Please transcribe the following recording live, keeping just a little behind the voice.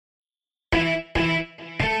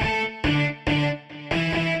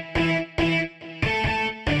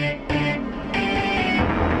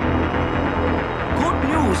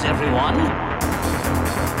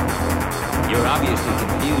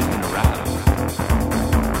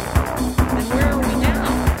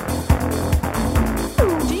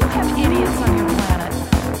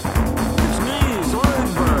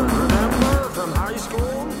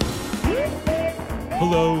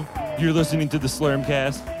You're listening to the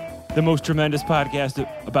Slurmcast, the most tremendous podcast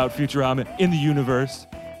about Futurama in the universe.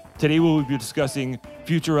 Today we will be discussing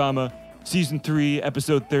Futurama Season 3,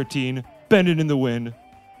 Episode 13, Bending in the Wind,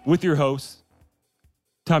 with your hosts,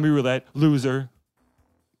 Tommy Roulette, loser.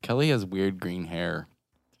 Kelly has weird green hair.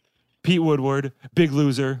 Pete Woodward, big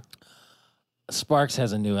loser. Sparks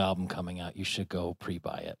has a new album coming out. You should go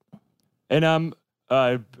pre-buy it. And I'm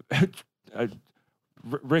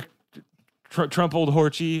Rick Trumpold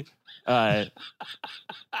Horchie.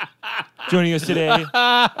 Joining us today,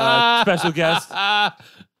 special guest,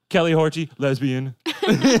 Kelly Horchie, lesbian.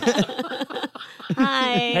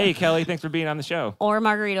 Hi. Hey, Kelly, thanks for being on the show. Or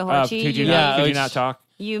Margarita Horchie. Could you not talk?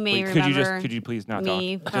 You may Wait, remember could you please not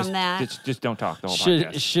me talk? from that. Just don't talk the whole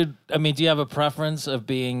podcast. Do you have a preference of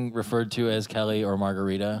being referred to as Kelly or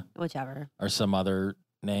Margarita Whichever. or some other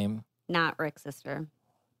name? Not Rick's sister.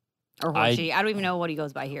 Or Horchie. I don't even know what he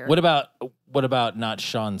goes by here. What about not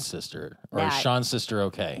Sean's sister? Or is That- Sean's sister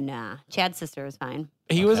okay? Nah. Chad's sister is fine.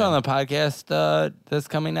 He was Okay. on the podcast that's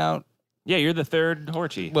coming out. Yeah, you're the third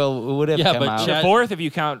Horchie. Well, it would have Yeah, come but out. Chad- Fourth if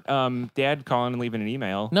you count Dad calling and leaving an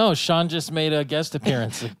email. No, Sean just made a guest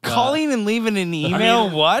appearance. Calling and leaving an email?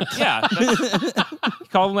 What? Yeah. He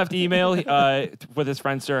called and left an email with his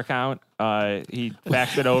Friendster account. He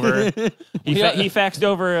faxed it over. He faxed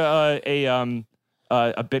over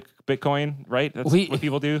a Bitcoin, right? That's what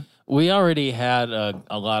people do. We already had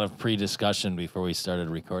a lot of pre-discussion before we started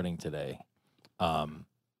recording today.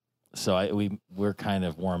 So we're kind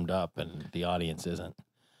of warmed up, and the audience isn't.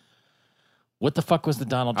 What the fuck was the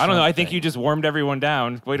Donald Trump I don't know. I think thing? you just warmed everyone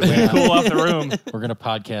down. Way to cool off the room. We're gonna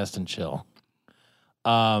podcast and chill.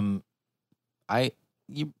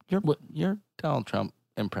 Your Donald Trump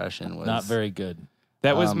impression was Not very good.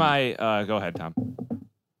 That was my. Go ahead, Tom.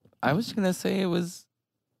 I was gonna say it was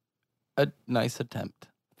a nice attempt.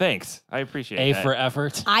 Thanks. I appreciate A that. for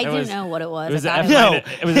effort. I It didn't was- know what it was. It was, I an thought F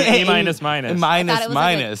minus, it was an A minus minus. I thought Minus it was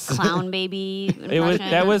minus. like a clown baby It was impression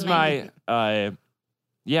that or was something. my.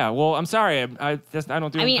 Yeah. Well, I'm sorry. I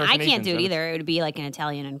don't do. I mean, I can't impersonations do it of- either. It would be like an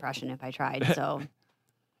Italian impression if I tried. So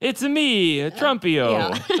It's me,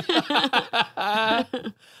 Trumpio.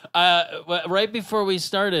 yeah. Right before we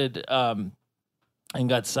started, and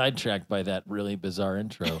got sidetracked by that really bizarre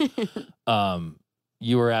intro.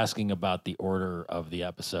 You were asking about the order of the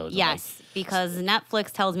episodes. Yes, because Netflix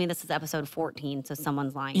tells me this is episode 14, so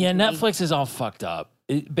someone's lying. Yeah, to me. Netflix is all fucked up.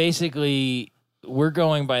 Basically, we're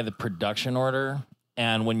going by the production order,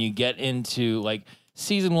 and when you get into like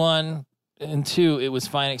season 1 and 2, it was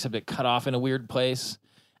fine, except it cut off in a weird place,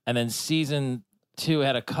 and then season 2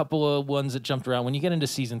 had a couple of ones that jumped around. When you get into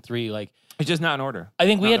season 3, like It's just not in order. I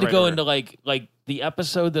think we Not had the to right go order. into like the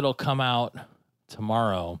episode that'll come out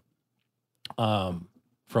tomorrow,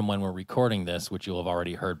 from when we're recording this, which you'll have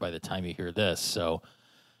already heard by the time you hear this. So,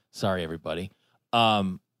 sorry everybody.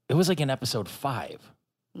 It was like in episode 5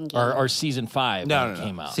 Okay. or season 5 when it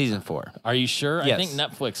came out. Season 4. Are you sure? I Yes. think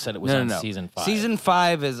Netflix said it was No, on no. season 5. Season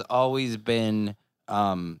 5 has always been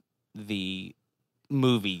the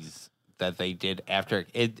movies that they did after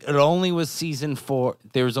it only was season 4.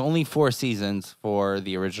 There was only 4 seasons for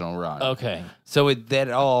the original run. Okay. So that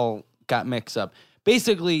all got mixed up.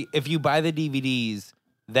 Basically, if you buy the DVDs,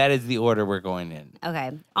 that is the order we're going in.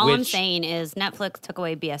 Okay. All I'm Which- saying is Netflix took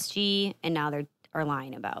away BSG, and now they are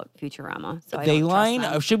lying about Futurama. So I They don't trust line.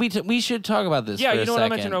 them. Should we should talk about this. Yeah, for you a know what I'll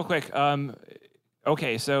second. mention real quick.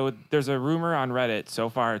 Okay, so there's a rumor on Reddit. So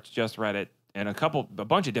far, it's just Reddit and a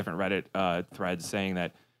bunch of different Reddit threads saying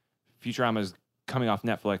that Futurama is coming off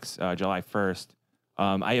Netflix July 1st.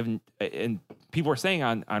 And people were saying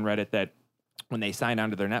on Reddit that when they signed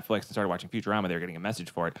onto their Netflix and started watching Futurama, they were getting a message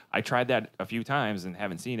for it. I tried that a few times and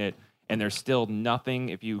haven't seen it, and there's still nothing.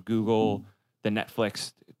 If you Google the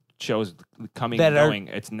Netflix shows coming That and are- going,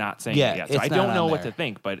 it's not saying Yeah, it yet. So it's I not don't know on what there. to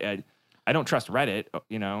think, but I don't trust Reddit,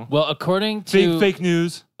 you know. Well, according to Fake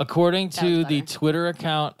news. according That to was the better. Twitter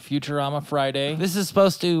account Futurama Friday. This is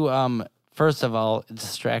supposed to, first of all,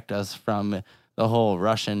 distract us from the whole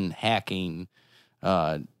Russian hacking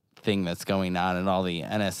thing that's going on and all the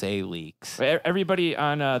NSA leaks. Everybody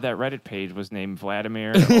on that Reddit page was named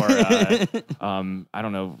Vladimir or I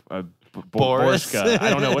don't know, Boris. Borska. I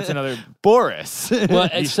don't know what's another. Boris. Well,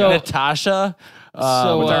 and so Natasha.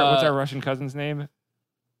 So, What's our Russian cousin's name?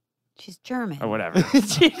 She's German. or whatever.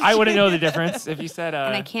 I wouldn't know the difference if you said.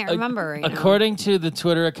 And I can't remember right now. According to the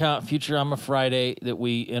Twitter account Futurama Friday that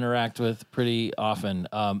we interact with pretty often,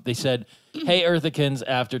 they said, "Hey Earthicans,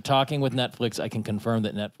 after talking with Netflix, I can confirm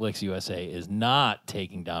that Netflix USA is not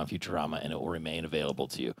taking down Futurama and it will remain available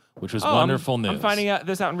to you," which was wonderful news. I'm finding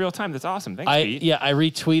this out in real time. That's awesome. Thanks, Pete. Yeah, I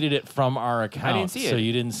retweeted it from our account. I didn't see it. So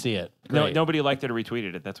you didn't see it. No, Great. nobody liked it or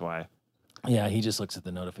retweeted it. That's why. Yeah, he just looks at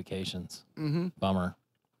the notifications. Mm-hmm. Bummer.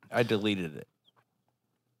 I deleted it.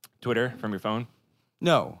 Twitter from your phone.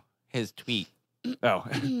 No, his tweet. Oh,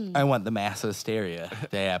 I want the mass hysteria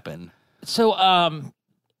to happen. So,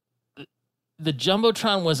 the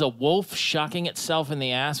Jumbotron was a wolf shocking itself in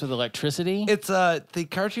the ass with electricity? It's the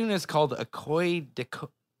cartoon is called A Koi Decoy.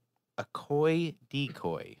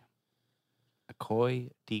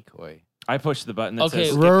 I pushed the button that Okay,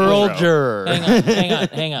 says skip Rural intro. juror.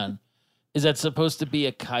 Hang on. Is that supposed to be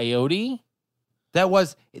a coyote That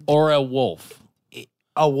was or a wolf?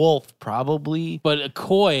 a wolf, probably. But a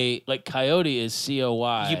koi, like coyote, is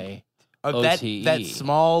COY. OTE. That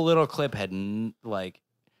small little clip had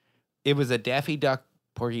it was a Daffy Duck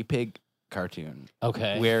Porky Pig cartoon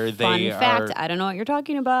Okay. where Fun they fact, I don't know what you're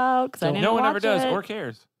talking about because I didn't No one watch ever does it. or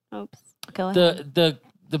cares. Oops. Go ahead.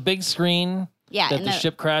 The big screen Yeah, that and the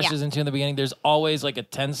ship crashes into in the beginning, there's always like a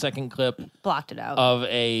 10-second clip blocked it out. of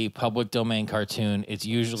a public domain cartoon. It's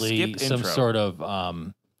usually Skip some intro. sort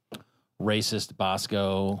of racist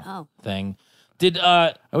Bosco Oh. thing.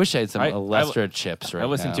 I wish I had some I- Alestra chips right I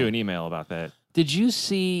listened now. to an email about that. Did you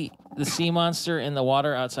see the sea monster in the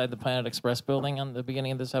water outside the Planet Express building on the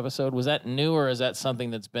beginning of this episode? Was that new, or is that something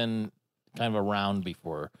that's been kind of around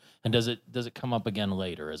before? And does it come up again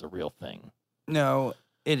later as a real thing? No,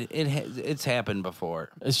 it's happened before.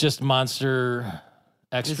 It's just monster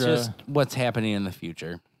extra. It's just what's happening in the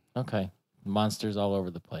future. Okay, monsters all over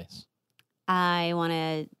the place. I want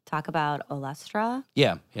to talk about Olestra.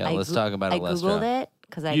 Yeah. I Let's goo- talk about I Alestra. googled it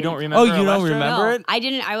because I You don't didn't- remember? Oh, you don't Alestra? remember No, it? I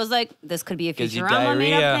didn't. I was like, this could be a Gives you Futurama made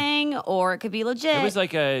diarrhea. up thing, or it could be legit. It was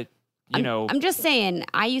like a, I'm just saying.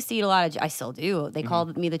 I used to eat a lot of. I still do. They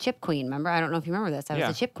called me the chip queen. Remember? I don't know if you remember this. I was Yeah.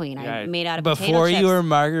 the chip queen. Yeah, I made out of Before potato chips. you were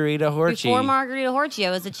Margarita Horchie. Before Margarita Horchie,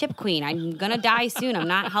 I was a chip queen. I'm gonna die soon. I'm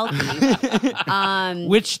not healthy.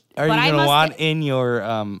 Which are you But I gonna must- want in your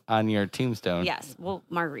on your tombstone? Yes. Well,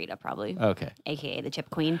 Margarita probably, Okay. aka the chip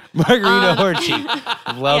queen. Margarita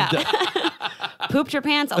Horchie. Loved Pooped her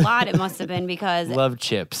pants a lot. It must have been because love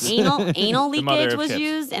chips. anal mother leakage of was chips.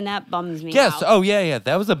 used, and that bums me Yes. out. Oh yeah.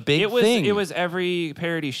 That was a big it was thing. it was every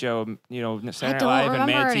parody show, Saturday Night don't Live and Mad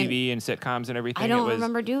remember it. TV and sitcoms and everything. I don't it was,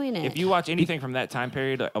 remember doing it. If you watch anything from that time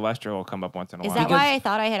period, Alestra will come up once in a Is while. that why I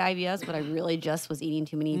thought I had IBS, but I really just was eating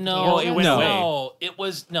too many No, potatoes? it went away.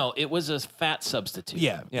 it was a fat substitute.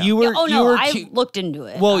 Yeah. Yeah. You were. Oh you no, were I too, looked into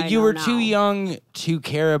it. well, I you know were now. too young to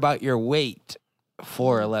care about your weight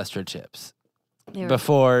for Alestra chips. They were-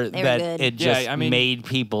 Before were that, good. it Yeah, just I mean- made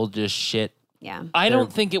people just shit. yeah. I Their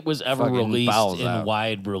don't think it was ever fucking released bowels in out.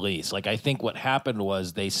 wide release. Like I think what happened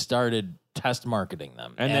was they started test marketing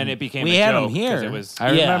them, and then it became We a had joke them 'cause here. It was,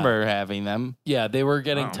 I Yeah. remember having them. yeah, they were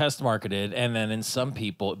getting Wow. test marketed, and then in some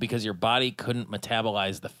people, because your body couldn't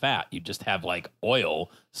metabolize the fat, you just have like oil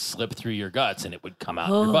slip through your guts, and it would come out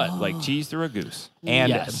your butt. Like like cheese through a goose. And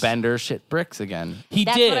Yes. Bender shit bricks again. he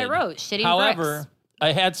That's did. what I wrote, shitting However, bricks.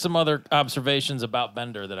 I had some other observations about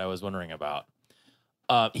Bender that I was wondering about.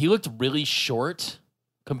 He looked really short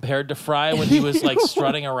compared to Fry when he was like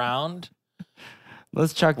strutting around.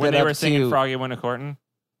 Let's chuck When that they up were singing to. Froggy Wintercorton.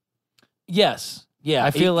 Yes, yeah.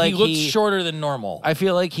 I feel like he looked he- shorter than normal. I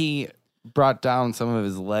feel like he brought down some of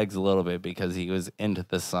his legs a little bit because he was into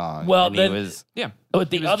the song. Well, and then- he was. Yeah. But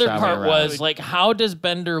the was other traveling part around. was like, how does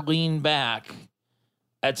Bender lean back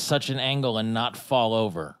at such an angle and not fall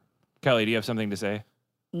over? Kelly, do you have something to say?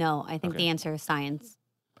 No, I think Okay. the answer is science.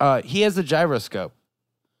 He has a gyroscope.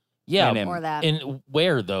 Yeah, in him. Or that. in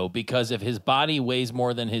where though? Because if his body weighs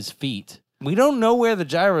more than his feet, We don't know where the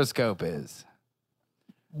gyroscope is.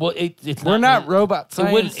 well, it's We're not robot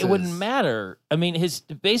scientists. It wouldn't matter. I mean, his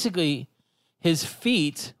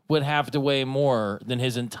feet would have to weigh more than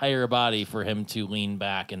his entire body for him to lean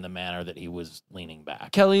back in the manner that he was leaning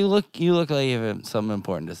back. Kelly, you look like you have something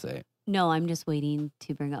important to say. No, I'm just waiting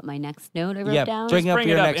to bring up my next note I wrote Yeah, down. bring up Bring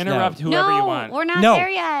your it up. next Interrupt note. whoever no, you want. we're not No, there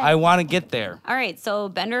yet. I want to get there. All right, so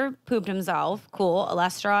Bender pooped himself. Cool.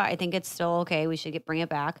 Alestra, I think it's still okay. We should bring it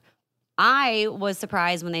back. I was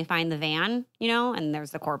surprised when they find the van, and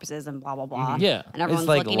there's the corpses and blah, blah, blah. Yeah. And everyone's It's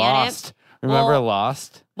like looking Lost. at it. Remember Well,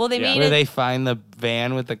 Lost? Well, they Yeah. made Where it. they find the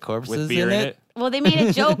van with the corpses With beer in it. Well, they made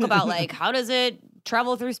a joke about like how does it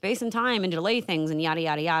travel through space and time and delay things and yada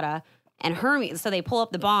yada yada. And Hermes, so they pull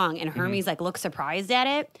up the bong, and Mm-hmm. Hermes like looks surprised at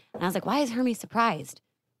it. And I was like, why is Hermes surprised?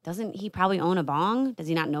 Doesn't he probably own a bong? Does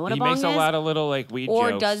he not know what He a bong makes is? a lot of little like weed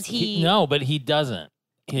Or jokes. does he? No, but he doesn't.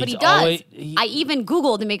 But he He's does. always- I even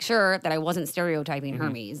Googled to make sure that I wasn't stereotyping Mm-hmm.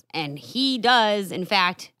 Hermes, and he does, in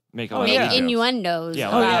fact, make a Oh, lot make of weed jokes. innuendos. Yeah,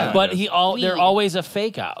 about- But they're Weed. always a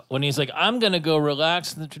fake out when he's like, I'm gonna go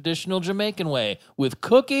relax in the traditional Jamaican way with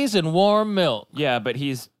cookies and warm milk. Yeah, but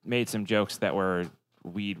he's made some jokes that were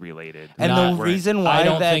weed related. And Not- the reason why I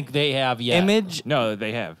don't that think they have yet. image, No,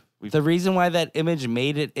 they have. We've, the reason why that image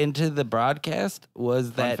made it into the broadcast was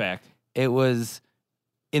fun that fact. it was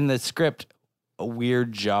in the script a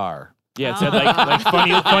weird jar Yeah, it said like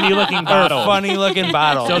funny looking or bottle. funny looking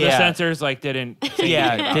bottle. So the yeah. censors like didn't say Yeah,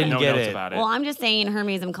 anything about didn't no get notes it. about it. Well, I'm just saying,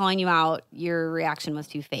 Hermes, I'm calling you out. Your reaction was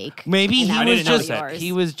too fake. Maybe And he that was didn't notice just that.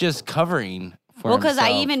 he was just covering for Well, because I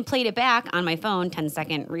himself. even played it back on my phone,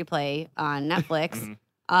 10-second replay on Netflix. Mhm.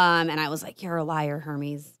 And I was like, you're a liar,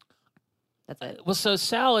 Hermes. That's it. Well, so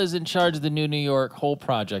Sal is in charge of the New York whole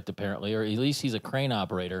project, apparently, or at least he's a crane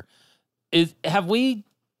operator. Have we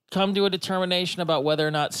come to a determination about whether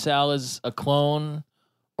or not Sal is a clone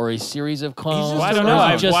or a series of clones? Well, I don't or know. is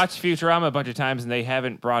he I've just- watched Futurama a bunch of times and they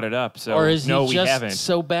haven't brought it up. So Or is no, he we just haven't.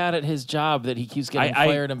 so bad at his job that he keeps getting I-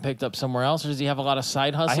 fired and picked up somewhere else, or does he have a lot of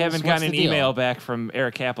side hustles? I haven't What's gotten an the deal? email back from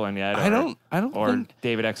Eric Kaplan yet. I don't Or think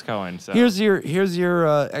David X. Cohen. So here's your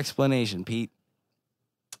explanation, Pete.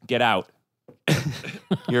 get out.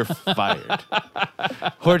 You're fired.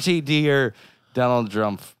 Horty, do your Donald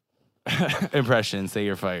Trump impression. Say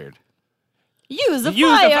you're fired. Use the Use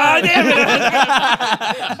fire. the fire. Damn it.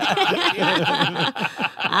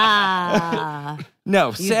 Ah.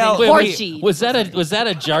 No, Sal. think Wait, Horchie. was that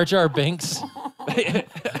a Jar Jar Binks?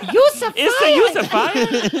 Use the Is the use a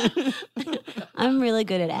fire? I'm really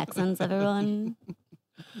good at accents, everyone.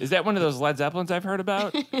 Is that one of those Led Zeppelins I've heard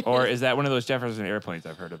about, or is that one of those Jefferson airplanes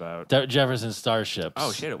I've heard about? Jefferson Starships.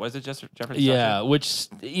 Oh shit! Was it just Jefferson? Yeah, which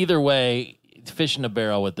either way, fish in a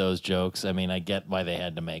barrel with those jokes. I mean, I get why they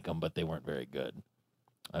had to make them, but they weren't very good.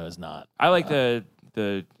 I was not. I like the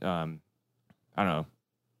I don't know.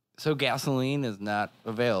 So gasoline is not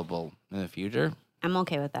available in the future, I'm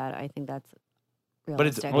okay with that. I think that's but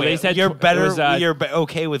it's realistic. Well, they said you're it better. was, you're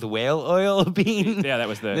okay with whale oil being. Yeah, that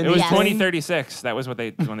was the. Then It was Yes. 2036. That was what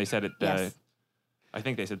they when they said it. Yes. I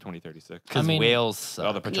think they said 2036. Because I mean- whales suck.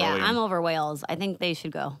 All the petroleum. Yeah, I'm over whales. I think they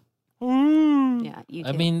should go. Yeah, you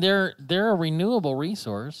I too. mean, they're a renewable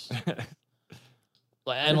resource. And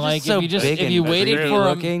They're like, just so if you just big if you and waited pretty for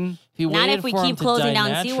them, looking. if you not waited if we for 'em keep to closing die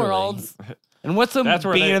down naturally- SeaWorlds. And what's them That's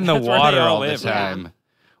where being they- in the that's where they water all all the live, yeah. time?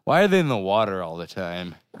 Why are they in the water all the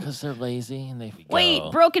time? because they're lazy and they Wait, go.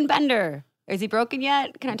 Broken Bender. Is he broken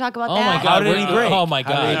yet? Can I talk about Oh that? my god! How did we're- he break? Oh my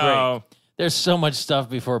How did he god! No. There's so much stuff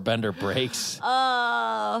before Bender breaks.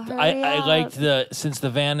 Oh, hurry I up. liked since the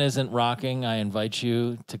van isn't rocking, I invite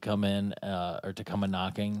you to come in or to come a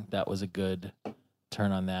knocking. That was a good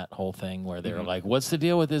turn on that whole thing where they were like, "What's the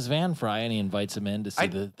deal with this van, Fry?" And he invites him in to see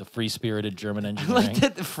the free spirited German I engineering. like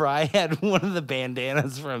that Fry had one of the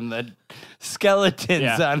bandanas from the skeletons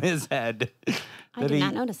Yeah. on his head. I that did he-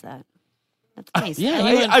 not notice that. That's nice. Yeah, I he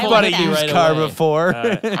like went that. I full bought a hippie used right car away. before. I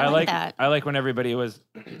like like that. I like when everybody was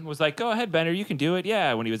like, "Go ahead, Bender, you can do it."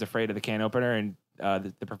 Yeah, when he was afraid of the can opener, and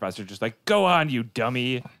the professor just like, "Go on, you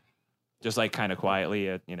dummy," just like kind of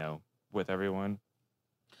quietly, with everyone.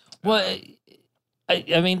 Well,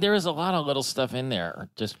 I mean, there is a lot of little stuff in there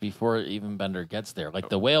just before even Bender gets there. Like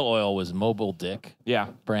the whale oil was Mobile Dick Yeah,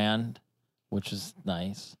 brand, which is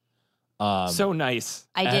nice. so nice.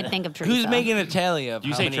 I did And think of Teresa. Who's making a tally of Do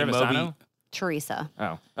you how say many Trevisano? Moby? Teresa?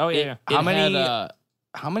 Oh yeah, it, yeah. it How many- had,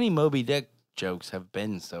 How many Moby Dick jokes have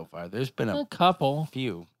been so far? There's been a a couple,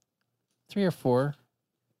 few. 3 or 4.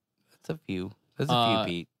 That's a few. That's a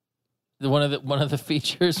few, Pete. One of the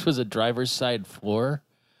features was a driver's side floor.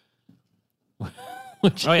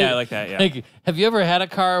 Which Oh yeah, I like that. Yeah. like, have you ever had a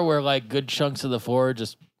car where like good chunks of the floor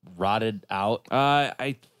just rotted out,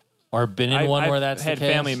 or been in one I've where that's had the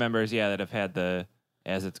case? family members, that have had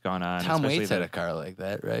as it's gone on. Tom especially Waits the- had a car like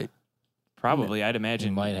that, right? Probably, I'd He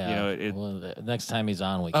imagine. might have. It, Well, the next time he's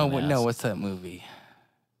on, we Oh can no, ask. what's that movie?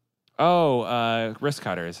 Wrist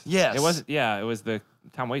Cutters. Yes. It was. Yeah, it was the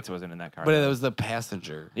Tom Waits wasn't in that car. But it was the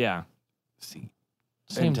passenger yeah, seat.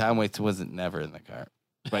 And Seemed- Tom Waits wasn't never in the car.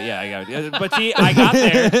 but yeah, I got it. But see, I got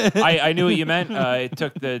there. I knew what you meant. It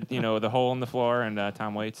took the hole in the floor and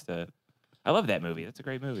Tom Waits to. I love that movie. That's a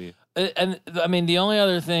great movie. And I mean, the only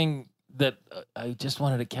other thing that I just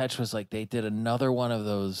wanted to catch was like they did another one of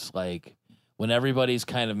those like when everybody's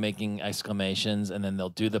kind of making exclamations and then they'll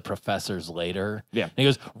do the professors later. Yeah. And he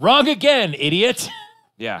goes, "Wrong again, idiot."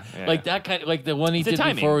 Yeah, yeah, Like that kind, like the one he It's the did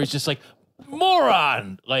timing. before was just like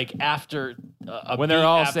moron. Like after a When they're beat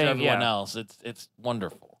all after saying, everyone yeah. else, it's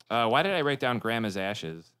wonderful. Why did I write down Grandma's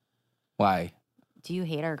ashes? Why? Do you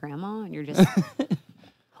hate our grandma and you're just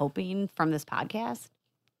hoping from this podcast?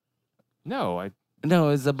 No, No,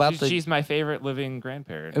 it was about she's my favorite living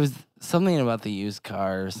grandparent. It was something about the used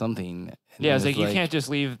car or something. and Yeah, it it's was like you can't just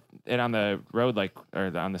leave it on the road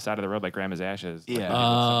or on the side of the road like Grandma's ashes. Like, Yeah. people did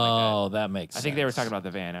something like that. Oh, that makes I sense. think they were talking about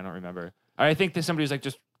the van. I don't remember. Or I think that somebody was like,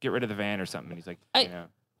 just get rid of the van or something. And he's like, I- you know.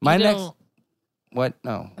 My You next. know- What?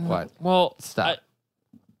 No. What? Well, Stop.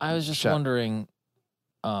 I was just Shut. wondering,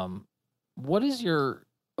 what is your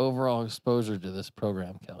overall exposure to this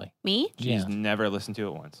program, Kelly? Me? She's never listened to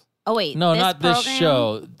it once. Oh wait, No, this not this program?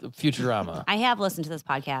 show, Futurama. I have listened to this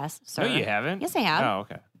podcast. Sir. No, you haven't? Yes, I have. Oh,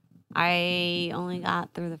 okay. I only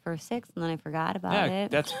got through the first 6 and then I forgot about Yeah,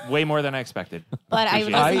 it. that's way more than I expected. But I Appreciate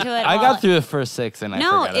it. listened to it. I while- got through the first 6 and I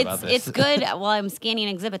No, forgot about this. it's good. While I'm scanning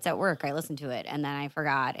exhibits at work, I listened to it and then I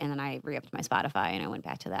forgot and then I re-upped my Spotify and I went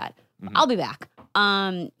back to that. Mhm. I'll be back.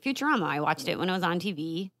 Futurama. I watched it when it was on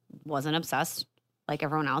TV. Wasn't obsessed like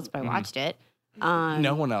everyone else, but I Mhm. watched it.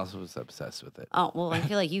 No one else was obsessed with it. Oh well, I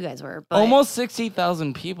feel like you guys were. But Almost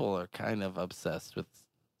 60,000 people are kind of obsessed with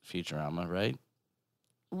Futurama, right?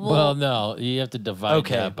 Well, no, you have to divide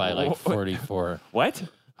Okay. that by like 44. What?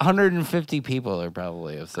 150 people are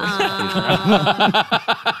probably obsessed with Um,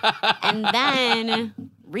 Futurama. and then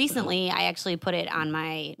recently, I actually put it on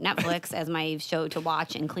my Netflix as my show to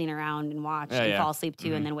watch and clean around and watch Yeah, and yeah. fall asleep to,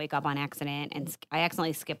 Mhm. and then wake up on accident. And I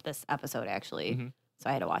accidentally skipped this episode actually, Mhm. so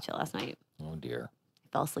I had to watch it last night. Oh dear. I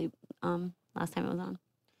fell asleep last time it was on.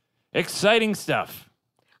 Exciting stuff.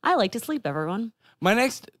 I like to sleep, everyone. My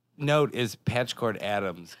next note is Patchcord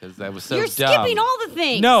Adams because that was so You're dumb. skipping all the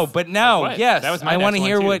things. No, but now, What? yes. That was my I want to next one,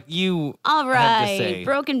 hear too. what you. All have to say. right,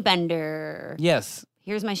 Broken Bender. Yes.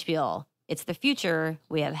 Here's my spiel. It's the future.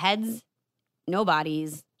 We have heads, no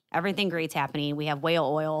bodies. Everything great's happening. We have whale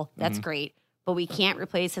oil. That's Mhm. great. But we can't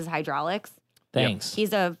replace his hydraulics. Thanks.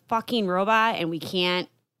 He's a fucking robot and we can't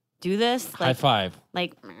do this. High five.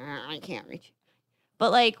 Like, I can't reach.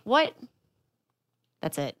 But like, what?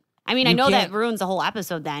 That's it. I mean, I You know that can't- ruins the whole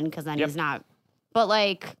episode then because then Yep. he's not. But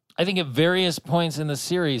like, I think at various points in the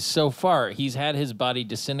series so far, he's had his body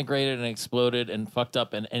disintegrated and exploded and fucked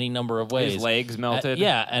up in any number of ways. His legs melted.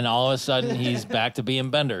 Yeah, and all of a sudden he's back to being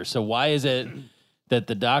Bender. So why is it that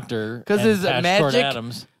the doctor 'Cause and his Patchcord magic-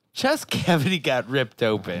 Adams Chest cavity got ripped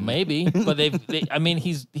open. maybe, but I mean,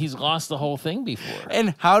 he's lost the whole thing before.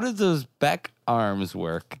 And how did those Beck arms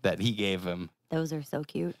work that he gave him? those are so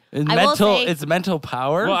cute. It's I will mental. say- It's mental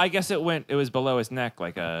power. Well, I guess it was below his neck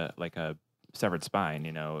like a severed spine,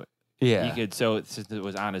 you know. yeah. He could, so since it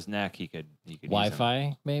was on his neck, he could use them.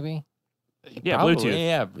 Wi-Fi, maybe. Yeah, Probably,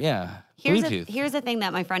 Bluetooth. Yeah. Here's Bluetooth. here's the thing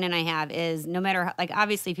that my friend and I have is no matter how, like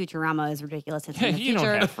obviously Futurama is ridiculous. It's in the You future.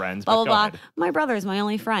 don't have friends, blah but blah go blah. ahead. My brother is my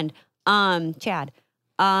only friend. Chad.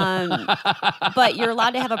 But you're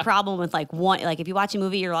allowed to have a problem with like one, like if you watch a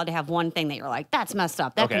movie, you're allowed to have one thing that you're like, that's messed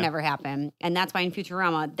up. That Okay. can never happen. And that's why in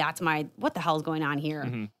Futurama, that's my, what the hell's going on here?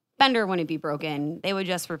 Mhm. Bender wouldn't be broken. They would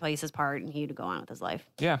just replace his part and he'd go on with his life.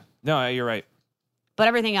 Yeah. No, you're right. But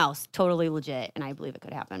everything else, totally legit. And I believe it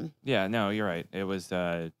could happen. Yeah, no, you're right. It was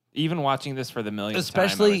even watching this for the millionth time, I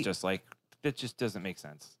Especially- was just like, it just doesn't make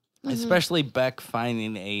sense. Especially Beck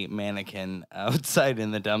finding a mannequin outside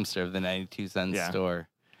in the dumpster of the 92-cent Yeah. store.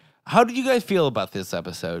 How did you guys feel about this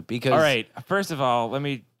episode? Because All right. First of all, let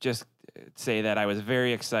me just say that I was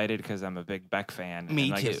very excited because I'm a big Beck fan. Me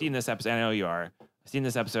and, like, too. I've seen this episode. I know you are. I've seen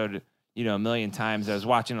this episode, a million times. I was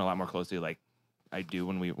watching it a lot more closely, like I do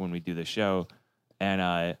when we do the show, and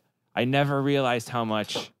I never realized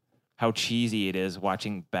how cheesy it is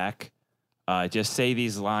watching Beck just say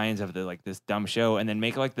these lines of this dumb show and then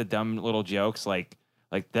make like the dumb little jokes like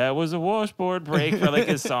that was a washboard break for like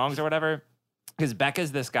his songs or whatever. Because Beck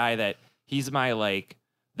is this guy that he's my like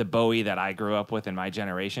the Bowie that I grew up with in my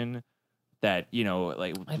generation. That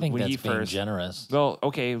like I think when that's he being first. generous. Well,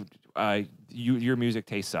 okay, your music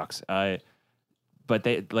taste sucks. But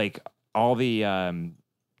they like all the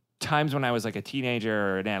times when I was like a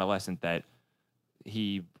teenager or an adolescent that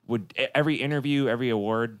he would every interview, every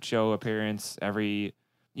award show appearance, every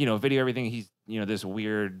video, everything. He's this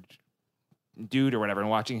weird dude or whatever, and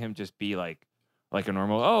watching him just be like a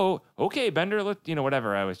normal. Oh, okay, Bender,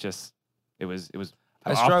 whatever. I was just it was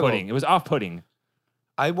I struggled. off-putting. It was off-putting.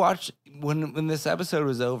 I watched when this episode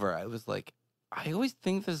was over, I was like, I always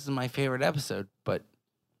think this is my favorite episode, but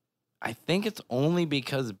I think it's only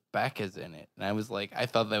because Beck is in it, and I was like, I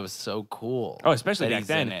thought that was so cool. Oh, especially that back he's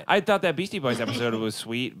then. in it. I thought that Beastie Boys episode was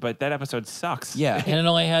sweet, but that episode sucks. Yeah. And it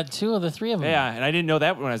only had 2 of the 3 of them. Yeah, and I didn't know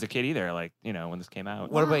that when I was a kid either. Like, when this came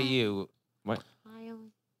out. What about you?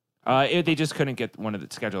 They just couldn't get one of the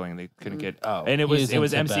scheduling. They couldn't get. Oh. and it He was was it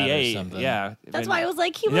was in Tibet or MCA. something. Yeah, That's why I was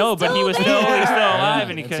like, he was no, but he was still still there. alive,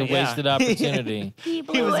 and he It's a couldn't. wasted opportunity. He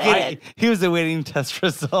blew He was, it. he was awaiting test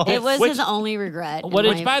results. It was Which- his only regret. What in did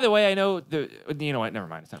Which, life. by the way, I know the. You know what? Never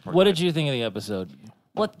mind. It's not. What did you think of the episode?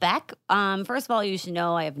 With Beck, first of all, you should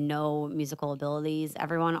know I have no musical abilities.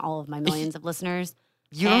 Everyone, all of my millions of listeners.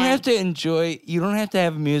 You don't have to enjoy. You don't have to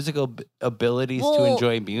have musical abilities to Well,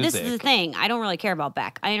 enjoy music. This is the thing. I don't really care about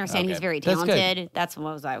Beck. I understand he's Okay. very That's good. talented. That's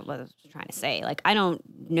what I was trying to say. Like, I don't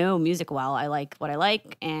know music well. I like what I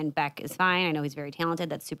like, and Beck is fine. I know he's very talented.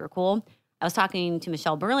 That's super cool. I was talking to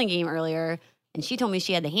Michelle Burlingame earlier, and she told me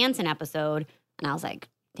she had the Hanson episode, and I was like,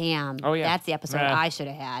 damn, Oh, yeah. that's the episode Yeah. I should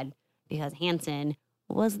have had because Hanson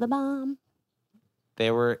was the bomb. They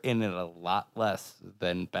were in it a lot less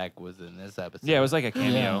than Beck was in this episode. Yeah, it was like a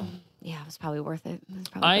cameo. Yeah, it was probably worth it. It was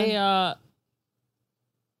probably good.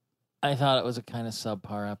 I thought it was a kind of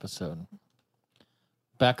subpar episode.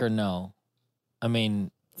 Beck or no? I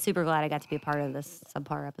mean, Super glad I got to be a part of this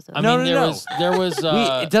subpar episode. I No, mean, no, there was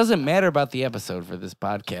it doesn't matter about the episode for this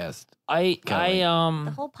podcast. I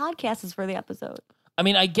the whole podcast is for the episode. I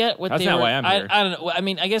mean, I get what That's they not were. why I'm here. I don't know. I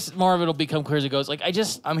mean, I guess more of it'll become clear as it goes. Like,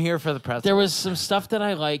 I'm here for the press. there was some stuff that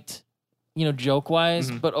I liked, joke wise,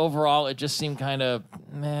 Mhm. but overall, it just seemed kind of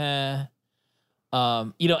meh.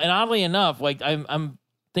 And oddly enough, like I'm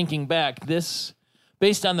thinking back, this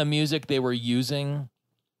based on the music they were using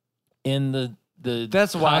in the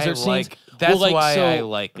That's why I concert scenes. like. That's Well, like, why so- I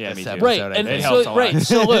like Yeah, this me too. episode. right, I and It think. helps a so lot. right,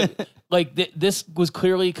 so look, like this was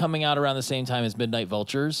clearly coming out around the same time as Midnight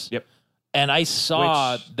Vultures. Yep. And I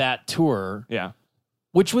saw Which- that tour, Yeah.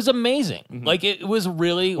 which was amazing. Mhm. Like it was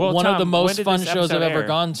really Well, one of Tom, the when most did fun this shows I've episode ever air?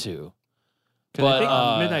 gone to. Because I But,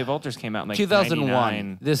 think Midnight Vultures came out in like 2001.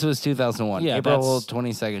 99. This was 2001. Yeah, April that's-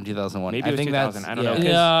 22nd, 2001. Maybe it I was think 2000. that's. I don't know,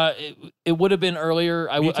 yeah. 'cause- It would have been earlier.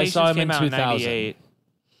 I Mutations saw him came in out 2000. 98,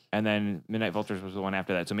 and then Midnight Vultures was the one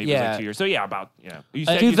after that. So maybe it was Yeah. like 2 years. So yeah, about You Uh,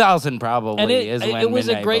 said 2000 probably And is when it was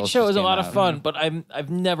a Midnight great Vultures show. It was a came lot of out. fun, but I've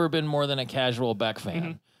never been more than a casual Beck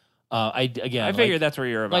fan. I figured like, that's where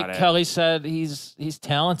you're about like it. Kelly said, he's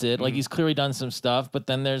talented. Like Mhm. he's clearly done some stuff, but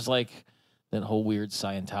then there's like that whole weird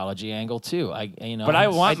Scientology angle too. But I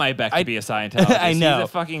want my Beck to be a Scientologist. I know. He's a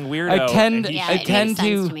fucking weirdo. I tend- and he's- Yeah, I it tend makes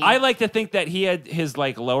sense to- me. I like to think that he had his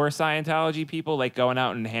like lower Scientology people like going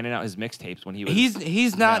out and handing out his mixtapes when he was.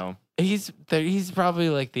 He's not. know. He's probably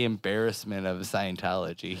like the embarrassment of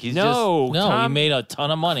Scientology. He's no, no, Tom, he made a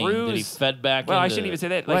ton of money that he Cruise- fed back. Well, I into- shouldn't even say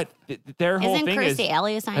that. Like their whole Isn't thing Kirstie is.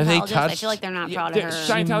 Alley a they Scientologist? I touched- feel like they're not Yeah, proud of their- her.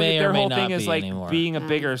 Scientology, may or their may whole not thing is be like anymore. being a Yeah.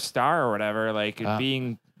 bigger star or whatever, like Uh,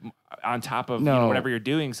 being on top of No. whatever you're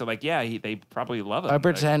doing. So like, yeah, they probably love him. I Like,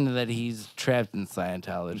 pretend that he's trapped in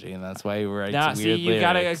Scientology, and that's why he writes Nah, weird see,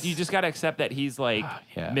 lyrics. you just gotta accept that he's like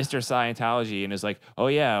Yeah. Mr. Scientology, and is like, oh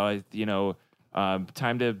yeah,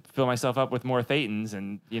 time to fill myself up with more thetans,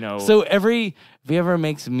 and So if he ever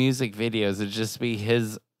makes music videos, it'd just be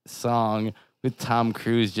his song with Tom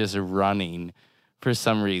Cruise just running for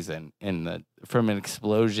some reason from an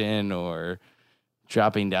explosion or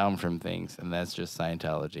dropping down from things, and that's just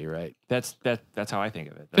Scientology, right? that's how I think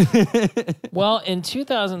of it. Well, in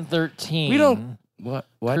 2013, We don't- What?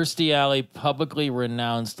 Kirstie Alley publicly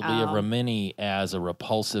renounced Leah Oh. Remini as a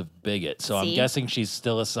repulsive bigot. So I'm See? guessing she's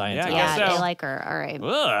still a Scientologist. I Yeah, guess so. they like her. All right,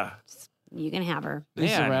 Ugh. you can have her.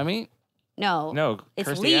 Lisa Man. Remy? No, No, it's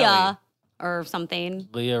Kirstie Leah Alley. or something.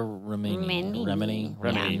 Leah Remini. Remini.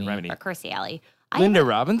 Remini. Or Kirstie Alley. I Linda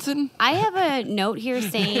Robinson? have a note here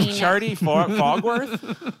saying Chardy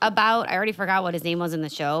Fogworth. about. I already forgot what his name was in the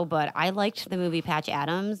show, but I liked the movie Patch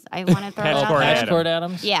Adams. I want to throw it Patch out Court there. Adams. Patchcourt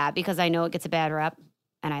Adams? Yeah, because I know it gets a bad rep,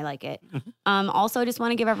 and I like it. Also, I just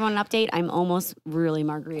want to give everyone an update. I'm almost really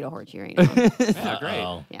Margarita Horchy right now. Yeah, great.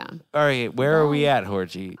 Uh-oh. Yeah. All right, where are we at,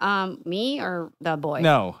 Horchie? Me or the boy?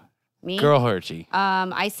 No, Me. girl Horchie.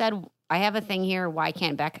 I said I have a thing here. Why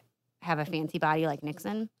can't Beck have a fancy body like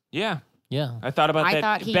Nixon? Yeah, Yeah. I thought about I that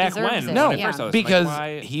thought he back deserves when. it. No, when I Yeah. first saw this. I'm Because like,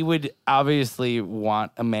 why- he would obviously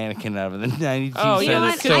want a mannequin out of the 92 Oh, You yeah, know cent what?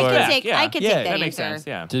 that's store. so I Yeah, could take. yeah. I could Yeah, take that that makes answer. sense.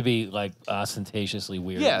 Yeah. To be like ostentatiously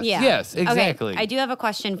weird. Yes, Yeah. yes, exactly. Okay, I do have a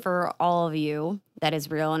question for all of you that is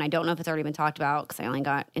real, and I don't know if it's already been talked about because I only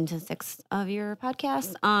got into 6 of your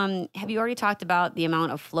podcasts. Have you already talked about the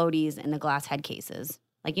amount of floaties in the glass head cases?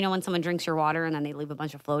 Like, when someone drinks your water and then they leave a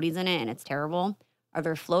bunch of floaties in it and it's terrible? Are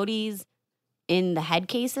there floaties in the head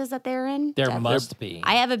cases that they're in. There That's- must be.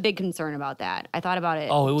 I have a big concern about that. I thought about it.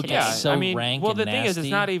 Oh, it would today. get Yeah, so I mean, rank well, and the thing is, it's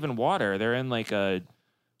nasty. not even water. They're in like a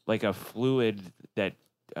fluid that,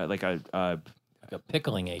 like a Like a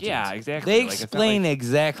pickling agent. yeah, exactly. They Like, it's not explain like-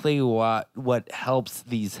 exactly what helps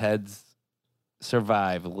these heads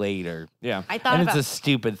survive later, yeah. I thought and about it's a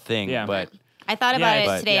stupid thing, Yeah. but I thought about Yeah, it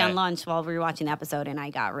but- today yeah. on lunch while we were watching the episode, and I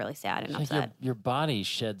got really sad and It's like your, upset. your body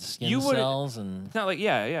sheds skin You would've- cells and It's not like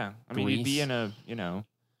yeah. I mean, you'd be Grease. in a I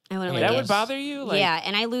wouldn't Yeah, like that it. would bother you. Like, Yeah,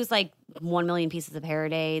 and I lose like 1 million pieces of hair a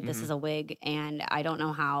day. This Mhm. is a wig, and I don't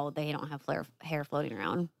know how they don't have hair floating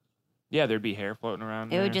around. yeah, there'd be hair floating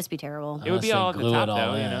around. It would there. just be terrible. It would be Unless they all at the glue top, it all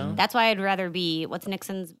though, you in. know? That's why I'd rather be what's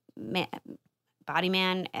Nixon's body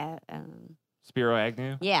man. Spiro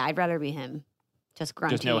Agnew. Yeah, I'd rather be him. Just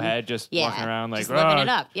grunting. Just no head, just Yeah, walking around like just living "Ah, it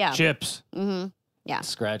up. Yeah. chips. Mm-hmm.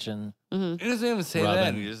 scratching. Mm-hmm. he doesn't even say Rubbing.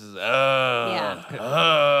 that. He just says,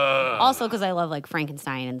 Also, because I love like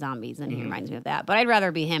Frankenstein and zombies, and he Mhm. reminds me of that. But I'd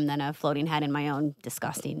rather be him than a floating head in my own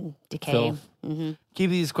disgusting decay. Filth. Mm-hmm. Keep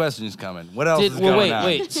these questions coming. What else is going wait, on?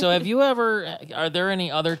 wait. So have you ever? Are there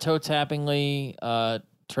any other toe-tappingly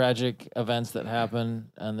tragic events that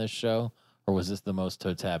happen on this show, or was this the most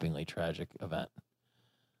toe-tappingly tragic event?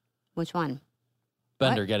 Which one?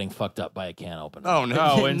 Bender getting fucked up by a can opener. Oh no!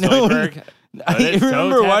 Oh, and no, Zoidberg. I But it's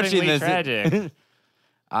remember watching toe-tappingly this. tragic.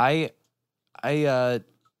 I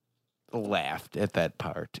laughed at that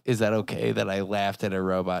part. Is that okay that I laughed at a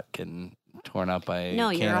robot getting torn up by a No,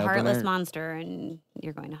 can you're a heartless opener? monster, and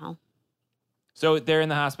you're going to hell. So they're in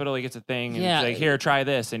the hospital. He gets a thing, and Yeah. he's like, "Here, try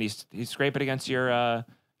this," and he's scrape it against your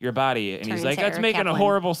body, and Turn he's like, into "That's Eric making a Kaplan.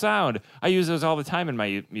 horrible sound. I use those all the time in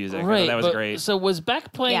my music. I thought right. that was but- great." So was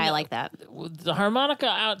Beck playing? Yeah, I like that. the harmonica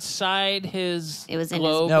outside his It was in his-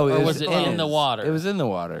 globe, No, or was it in his. the water? It was in the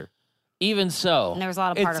water. Even so. And there was a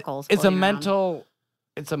lot of It's- particles. It's a floating around. mental.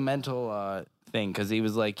 It's a mental thing because he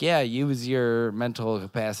was like, "Yeah, use your mental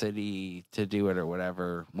capacity to do it or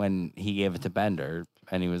whatever." When he gave it to Bender,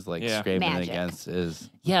 and he was like Yeah. scraping it Magic. against his.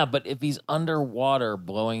 Yeah, but if he's underwater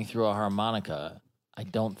blowing through a harmonica, I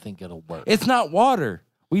don't think it'll work. It's not water.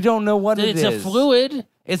 We don't know what It's it a is. fluid.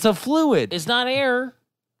 It's a fluid. It's not air.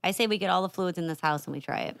 I say we get all the fluids in this house and we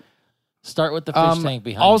try it. Start with the fish tank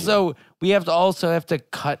behind you. also, we have to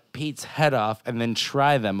cut Pete's head off and then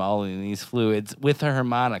try them all in these fluids with a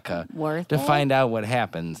harmonica Worth to it? find out what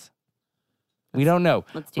happens. We don't know.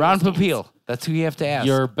 Let's do Ron this dance. Popeil. That's who you have to ask.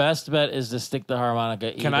 Your best bet is to stick the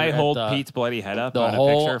harmonica. Can either I at hold the, Pete's bloody head up the on a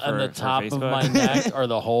hole picture on for, the for top of Facebook? my neck or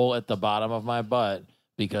the hole at the bottom of my butt?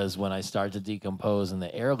 Because when I start to decompose and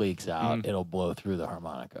the air leaks out, Mhm. it'll blow through the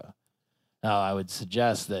harmonica. Now, I would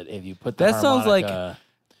suggest that if you put the That sounds like harmonica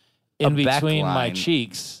in a between my backline.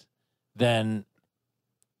 cheeks, then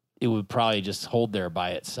it would probably just hold there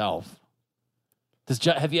by itself.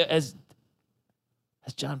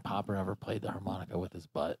 Has John Popper ever played the harmonica with his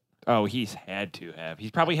butt? Oh, he's had to have.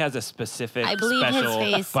 He probably has a specific I believe his special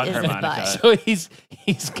face butt is his harmonica. So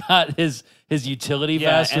he's got his utility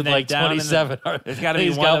Yeah, vest and with then like down in the- 27. there's gotta be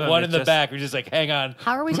he's one of got them one that's in the just- back. We're just like, hang on.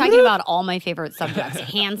 How are we talking about all my favorite subjects?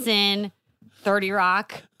 Hanson, 30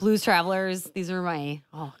 Rock, Blues Travelers. These are my,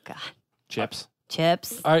 oh God. Chips.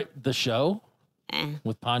 Chips. All right, the show Eh.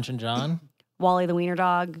 with Ponch and John. Wally the Wiener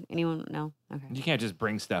Dog. Anyone? No? Okay. You can't just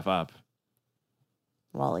bring stuff up.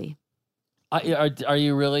 Wally. Are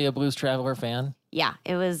you really a Blues Traveler fan? Yeah,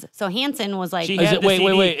 it was. So Hanson was like, She Is had it the wait?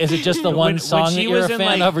 CD. Is it just the one When song that she you're was a in,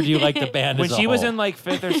 fan like- of, or do you like the band When as a she was whole? in like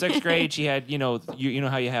 5th or 6th grade, she had, you know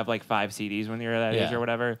how you have like 5 CDs when you're that age Yeah. or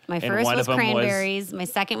whatever. my and first one was of them Cranberries. My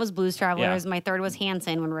second was Blues Travelers. My third was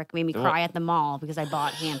Hanson when Rick made me The cry at the mall because I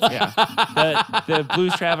bought Hanson. Yeah, the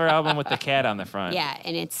Blues Traveler album with the cat on the front. Yeah,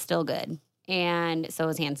 and it's still good. And so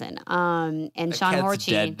is Hanson. And That Sean cat's Horchey.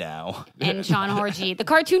 dead now. And Sean Horchey, the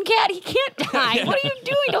cartoon cat, he can't die. What are you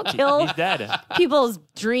doing? Don't kill He's dead. people's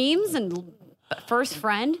dreams and first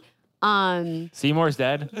friend. Seymour's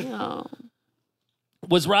dead. No.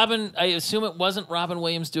 Was Robin? I assume it wasn't Robin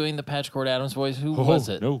Williams doing the Patchcord Adams voice. Who was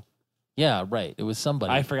it? No, Yeah, right. It was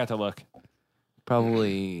somebody. I forgot to look.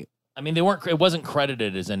 Probably. I mean, they weren't. It wasn't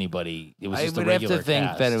credited as anybody. It was I just would a have regular to think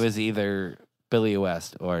cast. that it was either Billy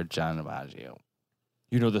West or John DiMaggio.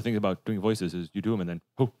 You know the thing about doing voices is you do them and then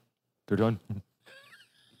they're done.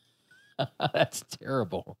 That's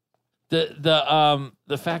terrible. The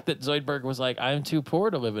fact that Zoidberg was like, I'm too poor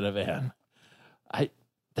to live in a van.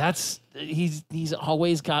 He's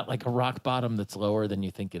always got like a rock bottom that's lower than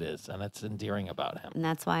you think it is, and that's endearing about him. And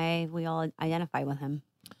that's why we all identify with him.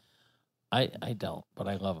 I don't, but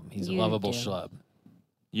I love him. He's a You lovable do. schlub.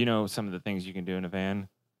 You know some of the things you can do in a van: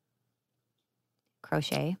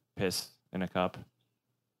 Crochet. piss in a cup.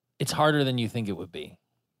 It's harder than you think it would be.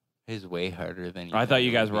 is way harder than. I thought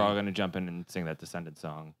you guys would were all be. going to jump in and sing that Descendant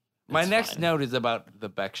song. My It's next fine. note is about the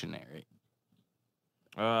Bectionary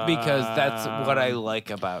because that's what I like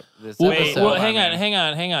about this Well, Wait, episode. well, I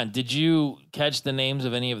hang on. Did you catch the names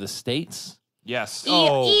of any of the states? Yes.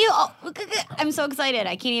 I'm so excited.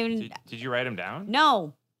 I can't even. Did you write them down?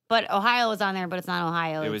 No, but Ohio was on there, but it's not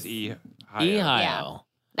Ohio. It was It's- Ohio.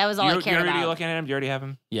 That was all I You're cared already about. looking at him? Do you already have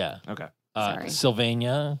him? Yeah. Okay. Sorry.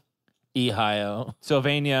 Sylvania, Ohio.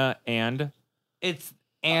 Sylvania and It's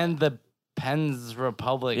and the Penn's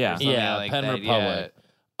Republic. Yeah. or something Yeah, like Penn that.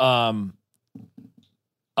 Republic.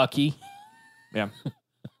 Ucky, yeah.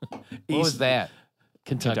 Yeah. What was that?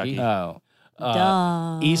 Kentucky. Kentucky.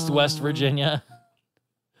 Oh, East West Virginia.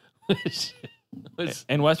 Which was,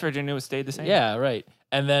 And West Virginia was stayed the same. yeah, right.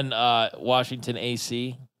 And then Washington,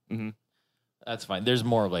 AC. Mhm. That's fine. There's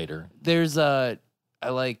more later. there's I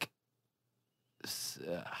like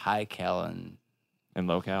high cal and And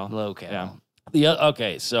local. low cal. Yeah.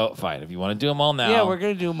 Okay, so fine. If you want to do them all now. Yeah, we're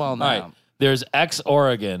gonna do them all now. All right. There's X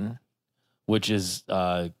Oregon, which is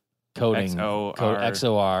coding XOR.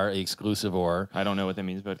 XOR, exclusive OR. I don't know what that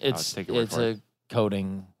means, but It's I'll take your word it's for it. a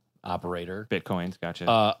coding operator. Bitcoins.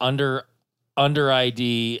 Gotcha. Under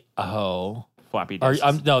ID Aho. Floppy Or disks.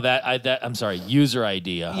 I'm sorry, user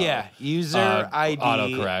ID Aho. Yeah, user ID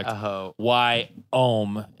autocorrect. Aho.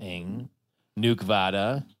 Wyoming,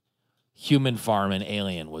 Nukvada, Human Farm, and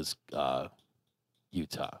Alien was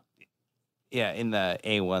Utah. Yeah, in the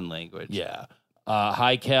A1 language. Yeah.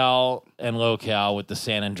 High Cal and Low Cal with the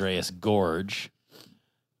San Andreas Gorge,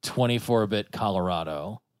 24-bit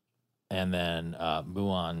Colorado, and then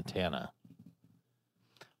Montana.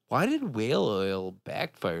 Why did whale oil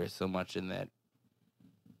backfire so much in that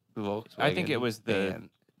Volkswagen? I think it was van?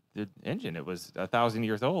 the engine. It was 1,000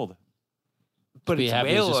 years old. But Be it's happy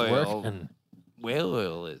it's whale just oil. working. Whale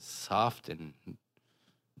oil is soft and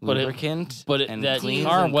But it- lubricant. But and that cleans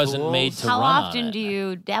car and wasn't cools. made to How run on often it. do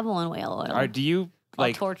you dabble in whale oil? Or do you While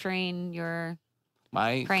like? torturing your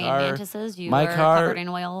My praying car. mantises? You my are car- covered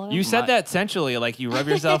in whale oil? You said My- that sensually, like you rub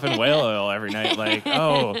yourself in whale oil every night. Like,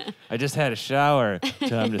 oh, I just had a shower.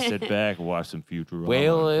 Time to sit back and watch some Futurama.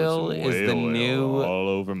 Whale Put some oil is the whale oil new all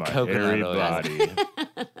over my coconut hairy oil. body.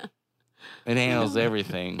 It handles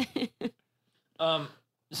everything.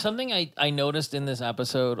 Something I noticed in this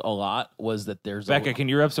episode a lot was that there's Becca, can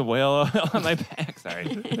you rub some whale oil on my back? Sorry.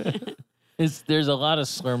 there's a lot of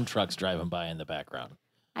Slurm trucks driving by in the background.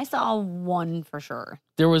 I saw one for sure.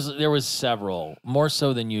 There was several, more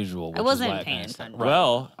so than usual. Which I wasn't is why paying kinda stopped. attention.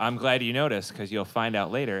 Well, I'm glad you noticed because you'll find out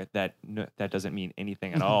later that that doesn't mean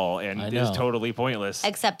anything at all and I is know. totally pointless.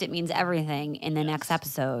 Except it means everything in the next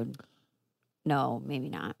episode. No, maybe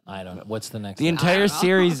not. I don't know. What's the next? The one? entire know.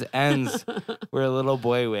 series ends where a little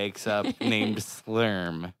boy wakes up named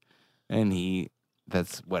Slurm, and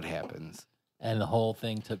that's what happens And the whole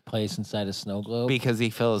thing took place inside a snow globe. because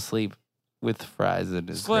he fell asleep with fries in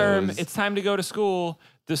his Slurm, nose. it's time to go to school.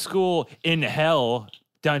 The school in hell.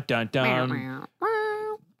 Dun dun dun.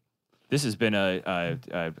 This has been a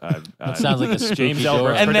That sounds like a spooky James door.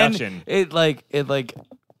 Ellsworth and then production. it like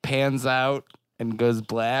pans out and goes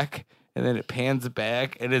black, and then it pans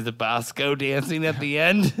back, and is Bosco dancing at the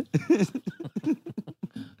end?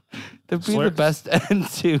 That'd be the Slurm- best end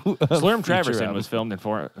to Slurm Traverson Futurama. was filmed in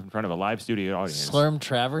front of a live studio audience. Slurm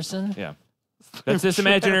Traverson? Yeah. That's this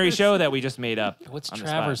imaginary show that we just made up. What's on the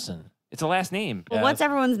spot. Traverson? It's a last name. Well, what's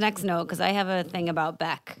everyone's next note? Because I have a thing about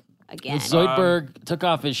Beck again. Well, Zoidberg took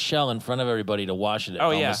off his shell in front of everybody to wash it at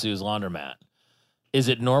Oh, yeah. Masu's laundromat. Is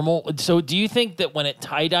it normal? So do you think that when it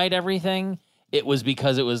tie-dyed everything, it was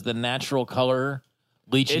because it was the natural color It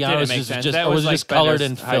bleaching out? didn't Or was make it sense. just, That or was was it like just colored Bender's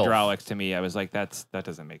in filth? hydraulics to me. I was like, that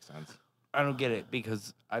doesn't make sense. I don't get it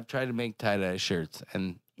because I've tried to make tie-dye shirts,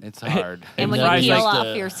 and it's hard. and when then you it's peel like off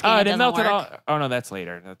the- your skin, Oh, it it doesn't melted work. all. Oh no, that's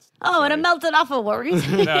later. That's. Oh, and it sorry. melted off of what were you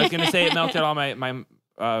saying? No, I was gonna say it melted all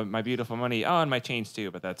my beautiful money. Oh, and my chains too,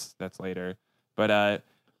 but that's later. But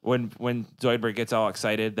when Zoidberg gets all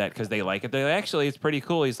excited that because they like it, they're like, actually it's pretty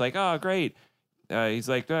cool. He's like, oh great. He's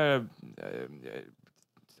like, I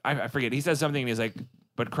forget. He says something. And he's like,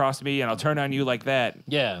 but cross me and I'll turn on you like that.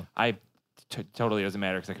 Yeah. Totally doesn't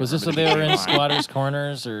matter. Cause I Was this when couldn't they remember were the in line. Squatters'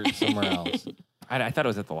 Corners or somewhere else? I thought it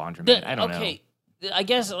was at the laundromat. I don't know. Okay, I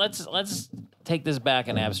guess let's take this back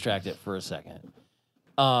and abstract it for a second.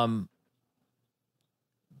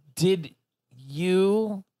 Did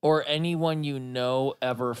you or anyone you know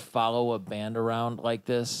ever follow a band around like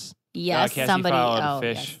this? Yes, Cassie somebody. followed Oh,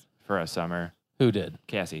 fish yes. for a summer. Who did?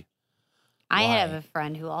 Cassie. I Why? have a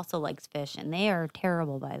friend who also likes fish, and they are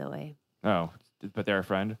terrible, by the way. Oh, but they're a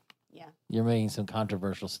friend. You're making some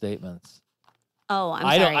controversial statements. Oh, I'm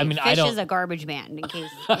I don't- sorry. I mean, Fish I don't- is a garbage band, in case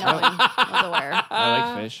no one was aware. I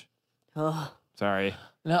like fish. Ugh. Sorry.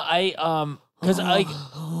 No, because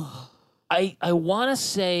I want to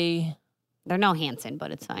say They're no Hanson,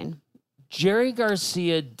 but it's fine. Jerry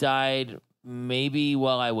Garcia died maybe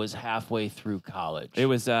while I was halfway through college. It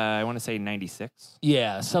was I want to say 96.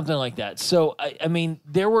 Yeah, something like that. So I mean,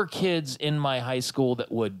 there were kids in my high school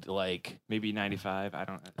that would like Maybe 95. I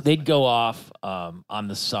don't know. they'd go off on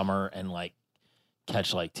the summer and like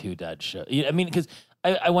catch like 2 dead shows. I mean, because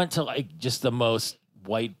I went to like just the most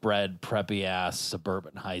white bread preppy ass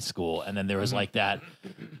suburban high school, and then there was like that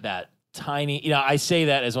tiny. I say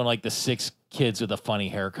that as one of like the 6 kids with a funny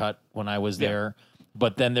haircut when I was there.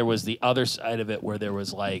 But then there was the other side of it where there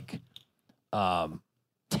was like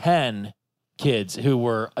 10 kids who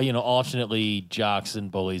were, alternately jocks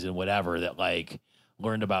and bullies and whatever that like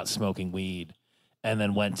learned about smoking weed and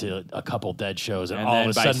then went to a couple dead shows and And all then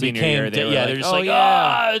of a by sudden senior became, year, they were they're like, just "Oh, like,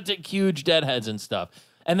 yeah." huge deadheads and stuff.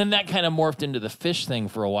 And then that kind of morphed into the fish thing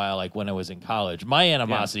for a while, like when I was in college. My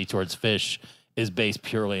animosity towards fish is based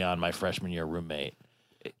purely on my freshman year roommate.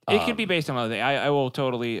 It could be based on other things. I will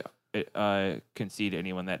totally concede to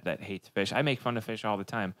anyone that hates fish. I make fun of fish all the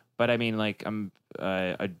time, but I mean, like, I'm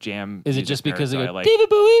a jam. Is it music just nerd, because so they I go, like? David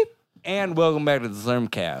Bowie? And welcome back to the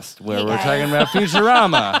Slurmcast, where Hey, we're guys. talking about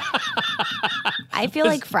Futurama. I feel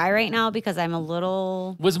like Fry right now because I'm a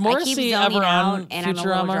little. Was I keep Morrissey zoning ever out on and I'm a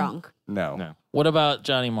little Futurama? drunk. No, No. What about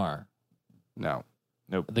Johnny Marr? no.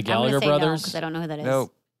 The I'm gonna Gallagher say brothers? because I don't know who that is.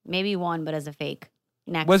 Nope. Maybe one, but as a fake.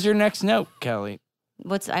 Next. What's your next note, Kelly?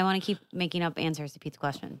 I want to keep making up answers to Pete's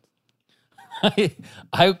questions.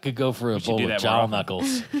 I could go for a should bowl do of that more jowl often.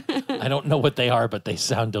 knuckles. I don't know what they are, but they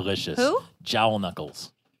sound delicious. Who? Jowl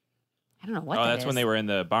knuckles. I don't know what. Oh, that that's when is. they were in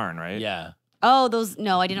the barn, right? Yeah. Oh, those.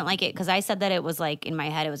 No, I didn't like it because I said that it was like in my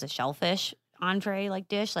head it was a shellfish entree like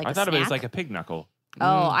dish, like I a thought of it as snack. like a pig knuckle. Oh,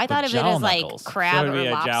 I but thought of it jowl as like knuckles. crab So it'd or be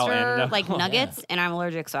a jowl and lobster, knuckle. like Yeah. nuggets, and I'm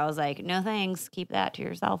allergic, so I was like, no thanks, keep that to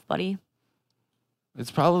yourself, buddy.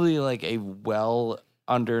 It's probably like a well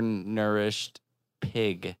undernourished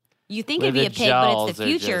pig. You think Where it'd be the a pig, but jowls it's the are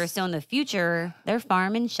future. just- So in the future, they're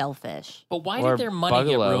farming shellfish. But why Or did their money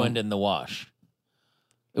get Buggalo. ruined in the wash?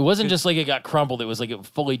 It wasn't just like it got crumbled. It was like it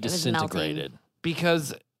fully was melting. disintegrated.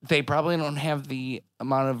 Because they probably don't have the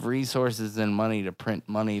amount of resources and money to print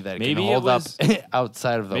money that Maybe can it hold was- up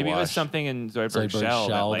outside of the Maybe wash. it was something in Zoidberg's Zoidberg's shell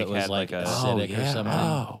that shell like that was had like like a acidic or something.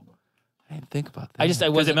 Oh, I didn't think about that. I because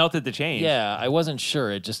it wasn't. melted the change. Yeah, I wasn't sure.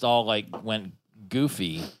 It just all like went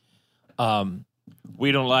goofy.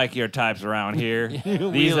 We don't like your types around here.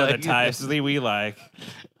 These are the like- types that we like.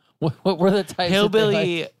 What were the types? that they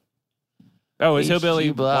Hillbilly. liked? Oh, it's H.G.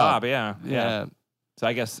 Hillbilly Blob. Blob. Yeah, Yeah. So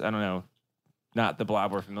I guess I don't know, not the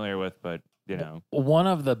Blob we're familiar with, but you know, One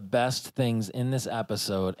of the best things in this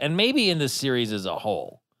episode, and maybe in this series as a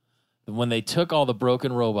whole, when they took all the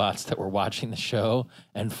broken robots that were watching the show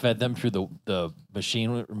and fed them through the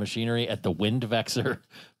machinery at the Windvexer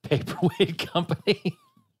paperweight company.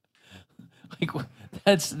 Like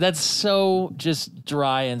that's so just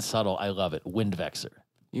dry and subtle. I love it. Windvexer.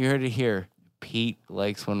 You heard it here. Pete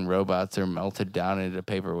likes when robots are melted down into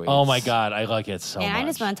paperweights. Oh my god, I like it so and much. I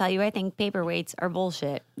just want to tell you, I think paperweights are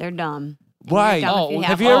bullshit. They're dumb. And Why? you're dumb if Oh, you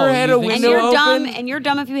Have you one. ever had you a think And window you're dumb, open? and you're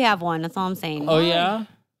dumb if you have one. That's all I'm saying. Oh yeah.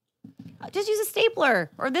 Just use a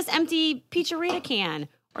stapler or this empty Pizzeria can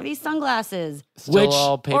or these sunglasses. Still Which-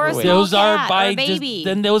 all or a paperweights. small Those are cat or by a baby.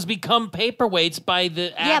 then those become paperweights by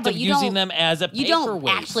the act but of you using don't- them as a You paperweight. don't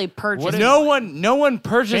actually purchase. What if- No one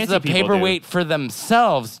purchases Fancy a people do. paperweight for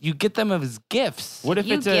themselves. You get them as gifts. what if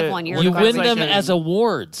You it's give a one, you're what You if win it's like them a- as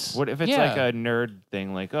awards. What if it's Yeah. like a nerd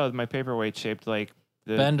thing, like oh my paperweight shaped like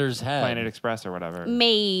the Bender's head. Planet Express or whatever?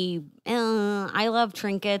 Maybe I love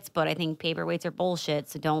trinkets, but I think paperweights are bullshit.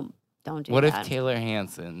 So don't do What that. if Taylor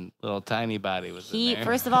Hansen, little tiny body, was He in there?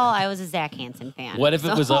 first of all, I was a Zach Hansen fan. What if it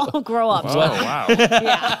so was a- grow up? Oh wow!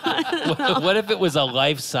 Yeah. what if it was a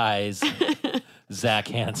life size Zach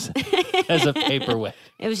Hansen as a paperweight?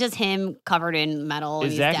 It was just him covered in metal. and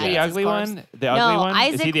Is he's Zach dead. the It's his ugly corpse. one? The ugly one? Is he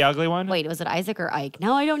Isaac- the ugly one? Wait, was it Isaac or Ike?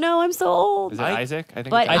 No, I don't know. I'm so old. Is it Isaac? I think.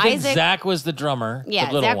 But it's I think Isaac- Zach was the drummer. Yeah,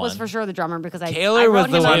 the little Zach one. was for sure the drummer because I Taylor I was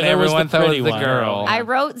wrote the him one a- Taylor was everyone the thought was pretty the one. girl. I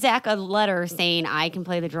wrote Zach a letter saying I can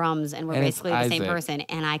play the drums and we're And it's basically the same Isaac. person,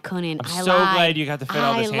 and I couldn't. I'm I so lied. glad you got to fit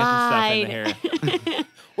all this I Hanson stuff in here.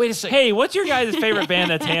 Wait a second. Hey, what's your guys' favorite band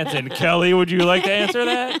that's Hanson? Kelly, would you like to answer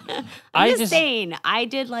that? I'm just saying, I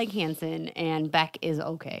did like Hanson, and Beck is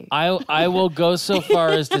okay. I will go so far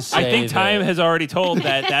as to say I think time that has already told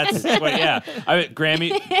that that's what. Yeah,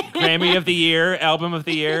 Grammy of the year, album of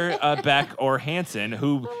the year, Beck or Hanson,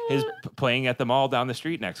 who is playing at the mall down the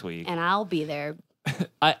street next week. And I'll be there.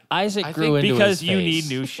 Isaac I grew think into because his you face.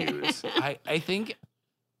 need new shoes. I think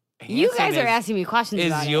You Hanson guys are asking me questions is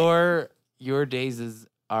about it. your days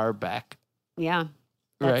are back, Yeah.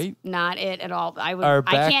 That's right? not it at all. I would. Our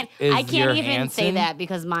I back can't. is I can't your even say Hanson? that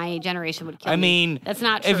because my generation would kill I me. mean, That's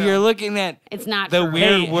not true. if you're looking at it's not the true.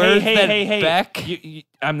 weird words that Beck.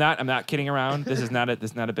 I'm not kidding around. This is not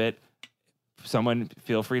a bit. Someone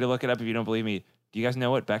feel free to look it up if you don't believe me. Do you guys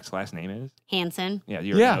know what Beck's last name is? Hanson. Yeah,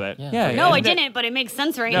 you already know that. Yeah. Yeah, No, I Isn't that- didn't, but it makes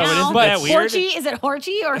sense right No, but now. isn't that weird? Horchie? Is it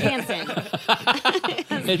Horchie or Hanson?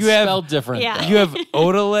 It's You have- spelled different. Yeah. though. You have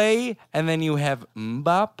Odelay, and then you have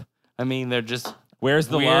Mbop. I mean, they're just Where's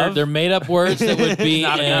the Weird. love? They're made up words that would be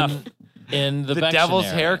Not enough. in the devil's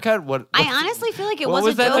dictionary. haircut. What? I honestly feel like it What was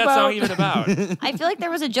was a that joke. What's that song even about? I feel like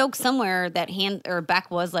there was a joke somewhere that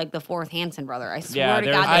Beck was like the fourth Hanson brother. I swear Yeah, to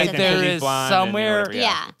there's God, like that's a there thing. She's is blonde and somewhere- whatever,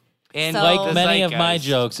 Yeah. And So- Like the many of my zeitgeist.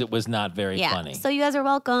 jokes, it was not very Yeah. funny. So you guys are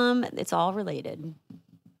welcome. It's all related.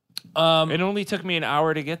 Um, It only took me an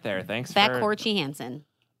hour to get there. Thanks Beck for Horchie Hanson.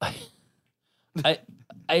 I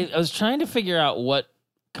was trying to figure out what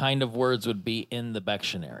kind of words would be in the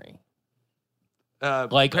Bectionary.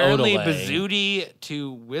 Like apparently Odelay. Bazooty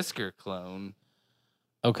to Whisker clone.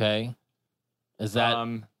 Okay, is that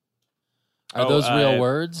um, are those real uh,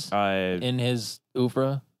 words uh, in his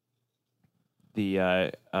oeuvre?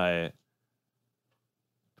 the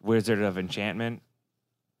Wizard of Enchantment.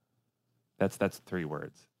 That's 3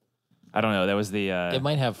 words. I don't know. That was the It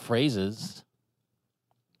might have phrases.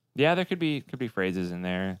 yeah. There could be phrases in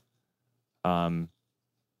there.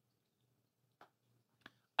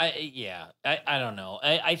 I don't know.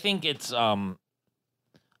 I think it's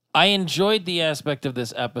I enjoyed the aspect of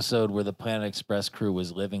this episode where the Planet Express crew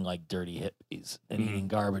was living like dirty hippies and Mhm. eating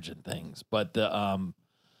garbage and things. But the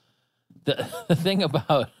the thing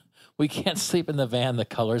about we can't sleep in the van, the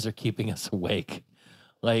colors are keeping us awake.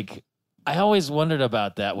 Like I always wondered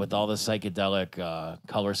about that with all the psychedelic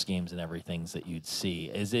color schemes and everything that you'd see.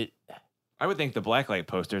 Is it I would think the blacklight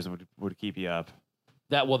posters would keep you up,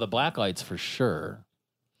 that well the black lights for sure.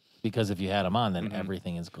 Because if you had them on, then Mhm.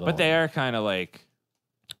 everything is glowing. but they are kind of like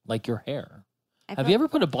like your hair. I Have feel- you ever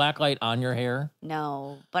put a black light on your hair?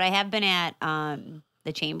 No, but I have been at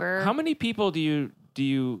the chamber. How many people do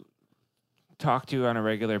you talk to on a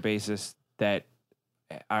regular basis that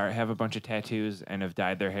have a bunch of tattoos and have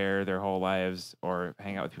dyed their hair their whole lives, or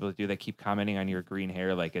hang out with people that keep commenting on your green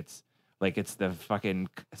hair like it's the fucking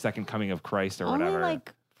second coming of Christ or Only whatever?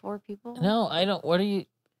 like 4 people. No, I don't. What are you?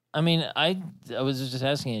 I mean, I was just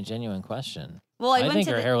asking a genuine question. Well, I went think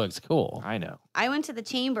to her the, hair looks cool. I know. I went to the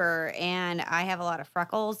chamber and I have a lot of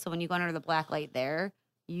freckles. So when you go under the black light there,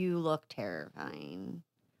 you look terrifying.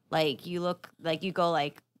 Like you look like you go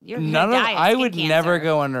like you're gonna None of die of I skin would cancer. never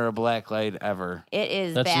go under a black light ever. It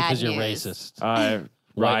is That's bad because you're news. racist.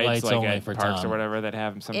 Rides lights like only at for parks Tom. or whatever that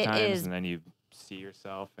have them sometimes, is- and then you see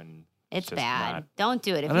yourself and It's just bad. not- Don't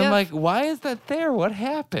do it. If And you I'm have, like, why is that there? What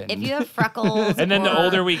happened? if you have freckles, And then the or-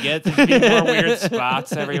 older we get, there's gonna be more weird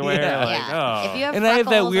spots everywhere. Yeah. Like, Yeah. oh, If you have and I have that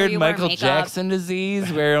freckles or weird you wear Michael makeup- Jackson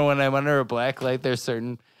disease where when I'm under a black light, there's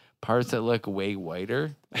certain parts that look way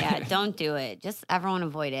whiter. Yeah, don't do it. Just everyone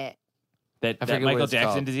avoid it. that I forget what Michael it's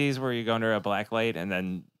Jackson called. disease where you go under a black light and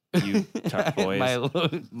then you touch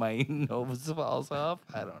boys. my nose falls off.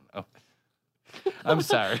 I don't know. I'm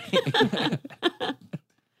sorry.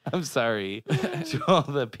 I'm sorry to all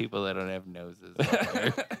the people that don't have noses out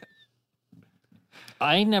there.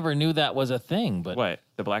 I never knew that was a thing, but What,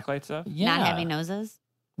 the black light stuff? yeah. Not having noses.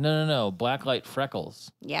 No. Black light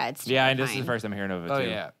freckles. Yeah, it's Yeah, and this is the terrifying. first I'm hearing of it Oh too.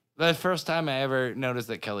 yeah. The first time I ever noticed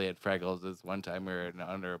that Kelly had freckles is one time we were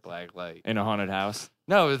under a black light. In a haunted house.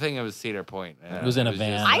 No, the thing it was Cedar Point. and It was in a just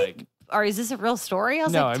van. like- Or is this a real story? I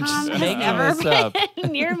was No, like, I'm Tom just has making never this up.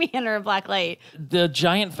 been near me under a black light. The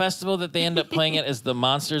giant festival that they end up playing at is the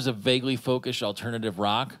Monsters of Vaguely Folkish Alternative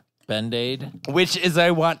Rock, Band-Aid. which is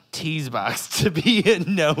I want Teasbox to be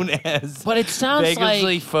known as But it sounds vaguely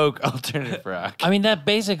like folk alternative rock. I mean that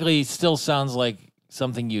basically still sounds like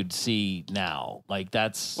something you'd see now. Like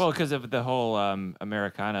that's Well, because of the whole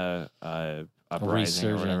Americana a uprising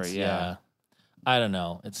or whatever. resurgence. Yeah. I don't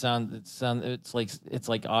know. It's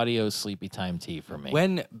like audio sleepy time tea for me.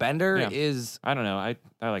 When Bender Yeah. is I don't know. I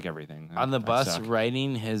like everything. on the I bus suck.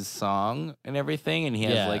 writing his song and everything, and he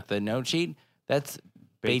has Yeah. like the note sheet, that's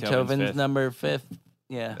Beethoven's Beethoven's Fifth. number 5th.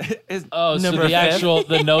 Yeah. Is- oh, so number the fifth. actual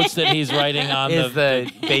the notes that he's writing on Is the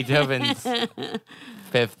the Beethoven's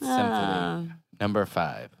 5th Uh, symphony, number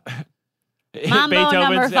 5. Mambo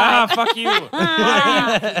number Ah, 5. fuck you.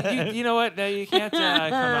 you know what? No, you can't come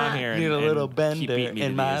on here and, Need a and little keep Bender beating me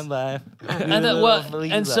in to my these. life. and,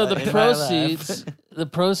 and so the in my life. proceeds the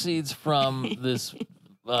proceeds from this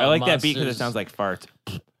I like that beat because it monsters. sounds like fart.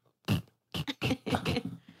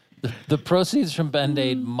 The proceeds from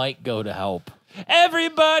Band-Aid might go to help.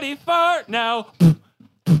 Everybody fart now.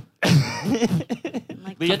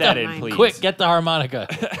 Like, Leave get that the in, rhyme. please. Quick, get the harmonica.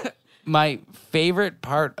 My favorite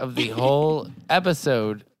part of the whole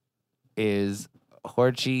episode is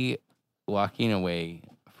Horchie walking away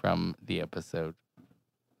from the episode.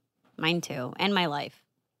 Mine too, and my life.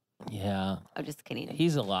 Yeah, I'm just kidding.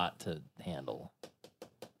 he's a lot to handle.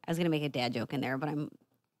 I was gonna make a dad joke in there, but I'm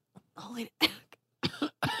holding it.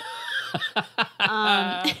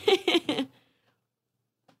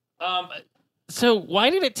 So why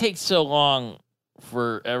did it take so long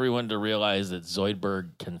for everyone to realize that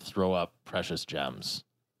Zoidberg can throw up precious gems?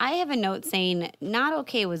 I have a note saying not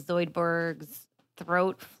okay with Zoidberg's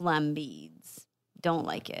throat phlegm beads. Don't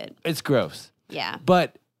like it. It's gross, Yeah.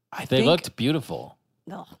 but I They think looked beautiful.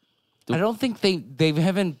 Ugh. I don't think they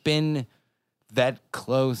haven't been that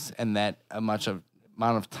close and that much of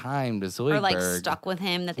amount of time to Zoidberg. Or like stuck with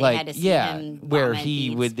him that they like had to see yeah, him. where vomit he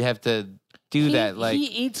beads. would have to do that like he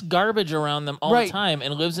eats garbage around them all Right. the time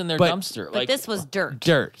and lives in their But- dumpster. But this was dirt.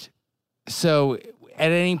 dirt. So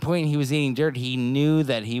at any point he was eating dirt, he knew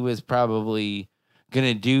that he was probably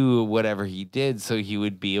gonna do whatever he did, so he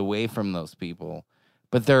would be away from those people.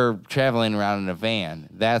 But they're traveling around in a van.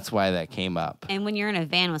 That's why that came up. And when you're in a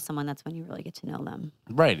van with someone, that's when you really get to know them.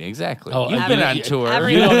 Right, exactly. Oh, You've been you- on you- tour.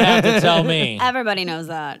 every- You don't have to tell me. Everybody knows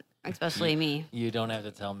that, especially me. You don't have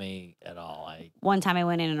to tell me at all. One time I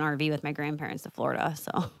went in an RV with my grandparents to Florida,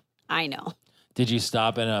 so I know. Did you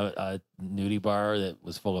stop in a nudie bar that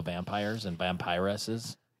was full of vampires and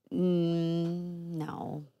vampiresses?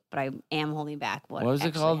 No, but I am holding back what What was it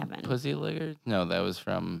actually called? happened. Pussy Liquor? No, that was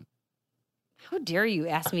from How dare you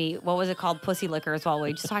ask me what was it called? Pussy liquors while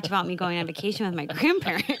we just talked about me going on vacation with my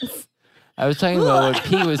grandparents. I was talking about what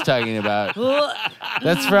Pete was talking about.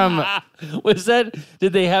 That's from Was that?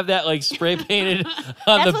 Did they have that like spray painted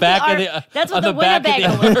on the That's what back the of the? That's on what the back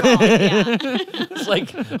of Winnebago the- was called.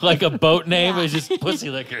 Yeah. It's like a boat name. Yeah. It's just pussy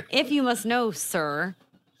liquor. If you must know, sir.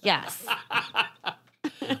 Yes.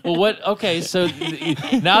 Well, what? Okay, so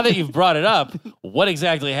now that you've brought it up, what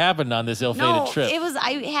exactly happened on this ill-fated No, trip? it was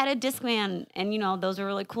I had a Discman, and those were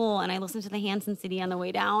really cool. And I listened to the Hanson CD on the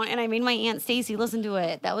way down, and I made my Aunt Stacy listen to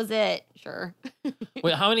it. That was it. Sure.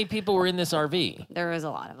 Wait, how many people were in this RV? There was a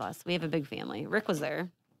lot of us. We have a big family. Rick was there,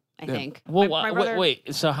 I think. Well, My brother-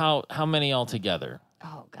 wait. So how many altogether?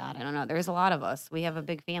 Oh God, I don't know. There's a lot of us. We have a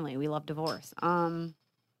big family. We love divorce.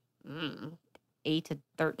 8 to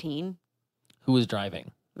 13. Who was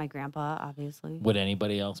driving? My grandpa, obviously. Would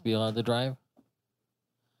anybody else be allowed to drive?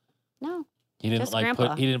 No, He didn't Just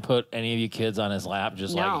Grandpa. he didn't put any of you kids on his lap.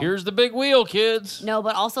 Just No. like, here's the big wheel, kids. no,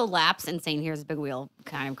 but also laps and saying "here's a big wheel"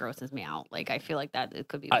 kind of grosses me out. Like I feel like that it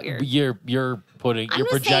could be weird. You're I'm projecting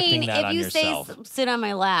just saying, that if on you yourself. say sit on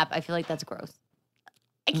my lap, I feel like that's gross.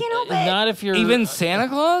 I can't help it. Not if you're even Santa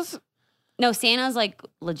Claus? No, Santa's like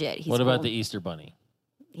legit. He's What about cool. the Easter Bunny?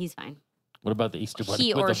 He's fine. What about the Easter Bunny?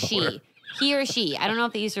 He with or the she. motor? He or she. I don't know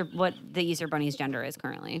if what the Easter Bunny's gender is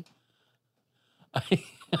currently.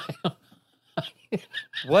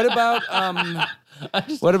 What about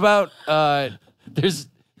what about There's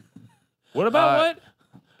What about what?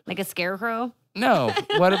 Like a scarecrow. no,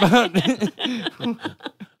 what about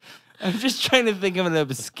I'm just trying to think of an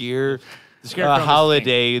obscure Scarecrow was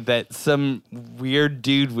holiday that some weird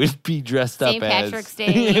dude would be dressed St. up Patrick's as.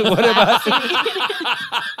 Day.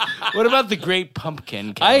 What about the Great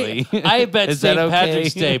Pumpkin, Kelly? I bet Is St. that okay?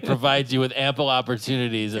 Patrick's Day provides you with ample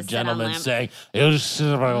opportunities of To sit on gentlemen lamp. saying, "You'll just sit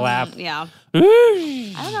on my lap." Yeah. I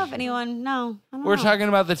don't know if anyone. No. I don't We're know. talking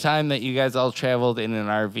about the time that you guys all traveled in an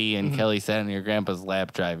RV and Kelly sat in your grandpa's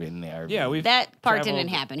lap driving in the RV. Yeah, we've That part traveled didn't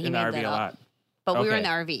happen. He in made the RV that a up. lot. But we were in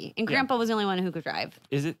Okay. the RV, and Grandpa was the only one who could drive.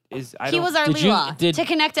 Is I He don't- was our Did you- Leela did- to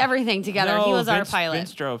connect everything together. No, he was our Vince- pilot.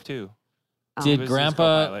 Vince drove too. Oh. Did Vince is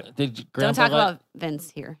Grandpa? co-pilot. Did Don't Grandpa talk let, about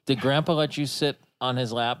Vince here. Did Grandpa let you sit on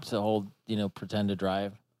his lap to hold, pretend to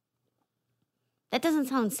drive? That doesn't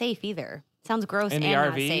sound safe either. Sounds gross In and the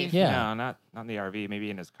not RV? safe. Yeah. No, not in the RV. Maybe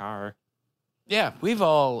in his car. Yeah, we've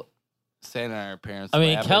all sat in our parents' I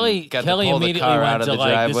mean, lap Kelly and got to Kelly pull the immediately car out went of to the like,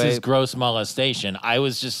 driveway. this is gross molestation. I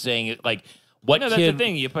was just saying, like, what No, kid? that's the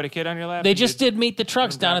thing. You put a kid on your lap. They and just you- did Meet the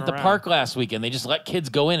Trucks and down drive at the around. park last weekend. They just let kids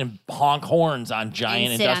go in and honk horns on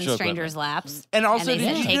giant And sit on industrial strangers' equipment. laps. And also, they did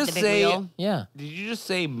said, you take just the big say- wheel. Yeah. Did you just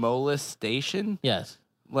say molestation? Yes.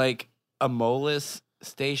 Like a molest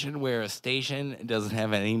station where a station doesn't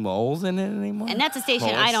have any moles in it anymore? And that's a station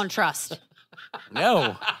I Molest- don't trust.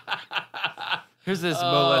 No. Here's this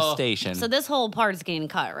molestation. So this whole part is getting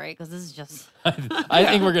cut, right? Because this is just I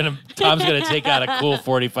think Tom's gonna take out a cool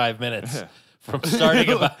 45 minutes from starting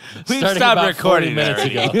about We've starting stopped about 40 recording minutes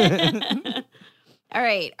already. ago. All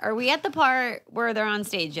right. Are we at the part where they're on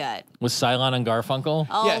stage yet? With Cylon and Garfunkel.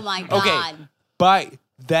 Oh Yeah, my okay. God. But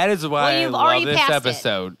that is why Well, I you've love already this passed it.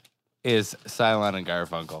 episode. Is Cylon and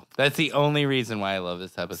Garfunkel. That's the only reason why I love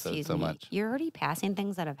this episode Excuse so me. much. You're already passing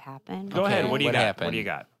things that have happened. Go ahead. Okay, What do you what got? happened? What do you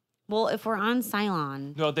got? Well, if we're on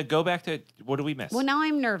Cylon. No, then go back to what do we miss? Well, now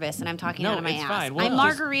I'm nervous and I'm talking No, out of my it's ass. fine. We'll I'm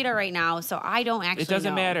just- Margarita right now, so I don't actually it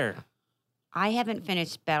doesn't know. matter. I haven't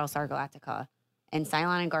finished Battlestar Galactica, and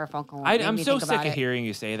Cylon and Garfunkel. I'm me so think sick about of it. hearing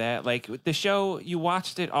you say that. Like the show, you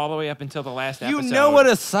watched it all the way up until the last episode. You know what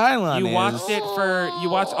a Cylon You is. watched it you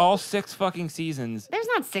watched all 6 fucking seasons. There's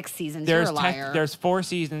not 6 seasons. You're a liar. There's 4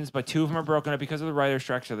 seasons, but 2 of them are broken up because of the writer's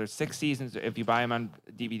strike. So there's 6 seasons. If you buy them on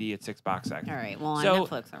DVD, it's 6 box sets. All right. Well, on So,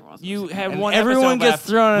 Netflix, there was. You have And one. everyone episode gets left.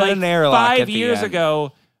 thrown in like an airlock 5 at the years end.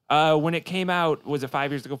 ago. When it came out, was it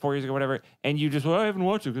 5 years ago, 4 years ago, whatever? And you just, well, I haven't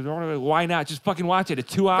watched it because why not? Just fucking watch it.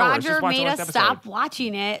 It's 2 hours. Roger just watch made the us last stop episode.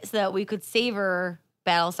 watching it so that we could savor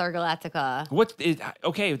Battlestar Galactica. What is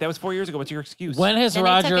okay? That was 4 years ago. What's your excuse? When has Then they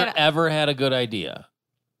took Roger it- ever had a good idea?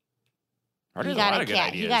 Roger's He a got lot a of good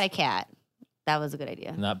cat. He ideas. got a cat. That was a good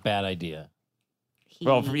idea. Not bad idea.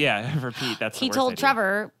 Well, for Pete, that's the He worst told idea.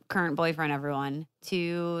 Trevor, current boyfriend, everyone,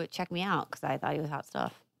 to check me out because I thought he was hot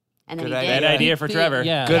stuff. And then Good he idea. did. Bad idea for Trevor.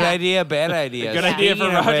 Yeah. Good Yeah. idea, bad idea. Good idea for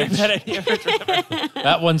Speaking of Roger. which, Bad idea for Trevor.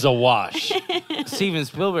 That one's a wash. Steven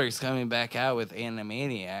Spielberg's coming back out with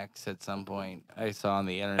Animaniacs at some point. I saw on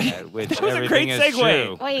the internet, which That was a everything great is segue.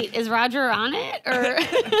 true. Wait, is Roger on it or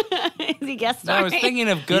is he guest No, I starring? was thinking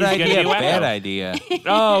of good He's gonna idea, be wacko. bad idea.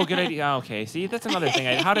 Oh, good idea. Oh, okay. See, that's another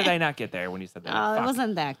thing. How did I not get there when you said that? Oh, it Fuck.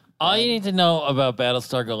 wasn't that. All you need to know about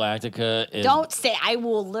Battlestar Galactica is Don't say. I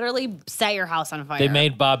will literally set your house on fire. they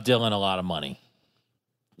made Bob Dylan a lot of money.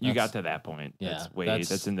 You That's- got to that point. yeah,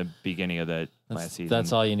 That's in the beginning of the last season.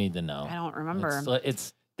 That's all you need to know. I don't remember.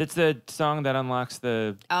 It's That's the song that unlocks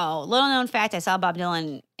the. Oh, little known fact: I saw Bob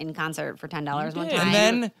Dylan in concert for $10 one did. time, And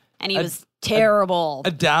then and he a- was terrible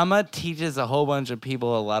Adama teaches a whole bunch of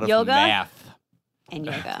people a lot of Yoga? math. in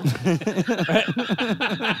yoga.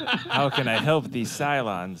 How can I help these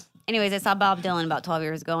Cylons? Anyways, I saw Bob Dylan about 12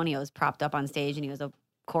 years ago, and he was propped up on stage, and he was a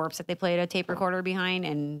corpse that they played a tape recorder behind,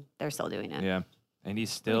 and they're still doing it. Yeah, and he's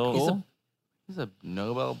still. cool. He's a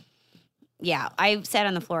Nobel. Yeah, I sat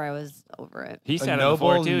on the floor. I was over it. He A sat on the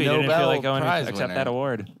floor Nobel- too. He didn't feel Nobel like going to Prize accept winner. that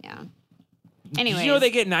award. Yeah. Did Anyways, you know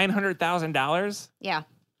they get $900,000? yeah.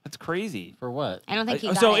 That's crazy. for what? I don't think he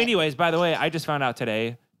got So, it. anyways, by the way, I just found out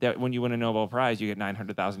today that when you win a Nobel Prize, you get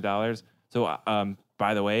 $900,000. So,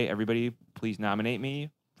 by the way, everybody, please nominate me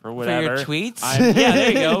for whatever. For your tweets? Yeah, there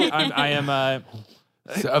you go. I am.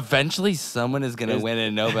 So eventually, someone is going to Is- win a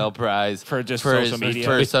Nobel Prize For just social media.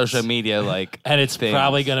 For social media, like And it's things.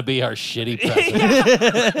 probably going to be our shitty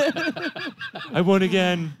president. I won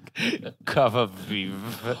again. cover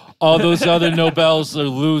vive. All those other Nobels are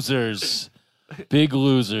losers. Big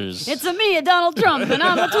losers. It's a me, a Donald Trump, and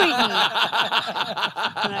I'm a tweeting.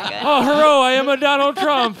 Not good. Oh, hurrah! I am a Donald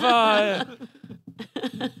Trump.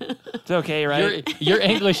 It's okay, right? your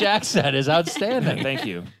English accent is outstanding. Thank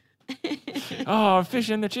you. Oh, fish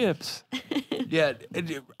in the chips. Yeah,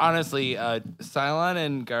 honestly, Cylon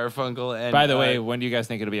and Garfunkel and By the way, when do you guys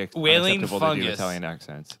think it'll be Wailing unacceptable to do fungus. Italian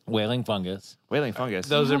accents? Whaling fungus. Wailing fungus.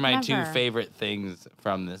 those are my Never. two favorite things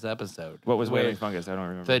from this episode. What was Where Wailing fungus? I don't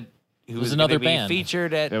remember. The who was was another another be band.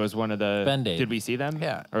 featured at? It was one of the. Band-Aid. Did we see them?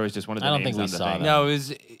 Yeah. Or it was just one of the I don't names think we on the saw thing? them. No, it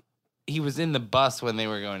was. He was in the bus when they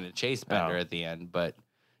were going to Chase Bender Oh. at the end, but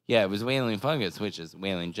yeah, it was Wailing Fungus, which is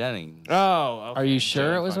Wailing Jennings. Oh. Are you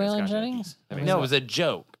sure it was Wailing Waylon fungus, gotcha. Jennings? That makes No, it sense. was a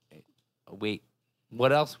joke. Wait,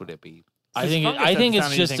 what else would it be? I Because think fungus I think doesn't it's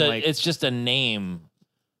sound just anything a like- it's just a name,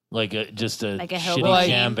 like a Like a shitty hillbilly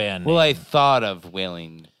jam name? band. Well, I thought of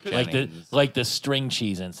Wailing like Jennings the string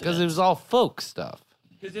cheese incident. because it was all folk stuff.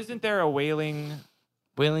 Because isn't there a wailing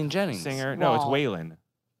Wailing Jennings singer? No, it's Well- Waylon.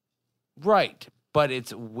 right? But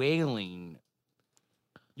it's Wailing.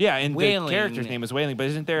 Yeah, and Wailing. the character's name is Wailing. But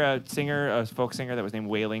isn't there a singer, a folk singer that was named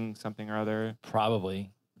Wailing something or other?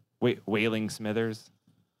 Probably. Wailing Smithers?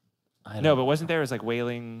 I don't No, but wasn't there? It was like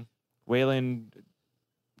Wailing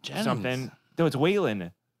Jennings. something. No, it's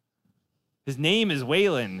Waylon. His name is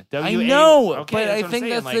Waylon. I W-A- know, Okay, but that's I what I'm think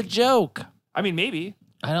saying, that's like, the joke. I mean, maybe.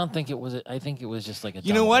 I don't think it was. I think it was just like a.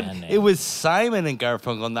 You know dumb what? band name. It was Simon and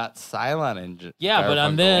Garfunkel, not Cylon and Yeah, but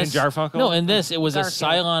on Garfunkel. this, And Garfunkel? No, in this, it was a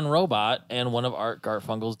Garfield. Cylon robot and one of Art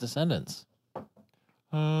Garfunkel's descendants.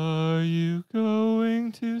 Are you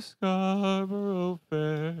going to Scarborough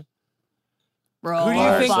Fair? Who do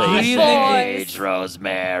you think? Who do you think?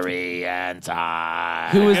 Rosemary, and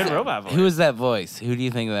Thyme. Who was Good robot voice. Who was that voice? Who do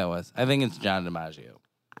you think that was? I think it's John DiMaggio.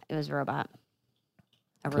 It was a robot.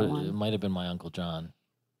 Everett It won. might have been my Uncle John.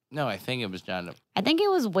 No, I think it was John. I think it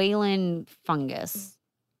was Wayland fungus.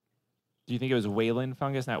 Do you think it was whaling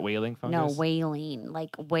fungus, not whaling fungus? No, whaling,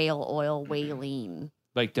 like whale oil, whaling.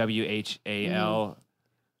 Like WHAL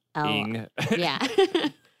Oh, ing yeah.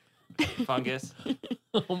 fungus.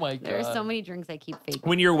 Oh my god. There are so many drinks I keep faking.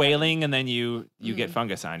 When you're whaling and then you get Mm.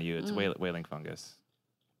 fungus on you, it's Mm. whaling fungus.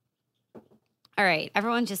 All right,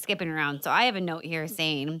 everyone's just skipping around. So I have a note here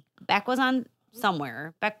saying Beck was on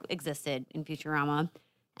somewhere. Beck existed in Futurama,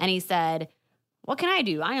 and he said, "What can I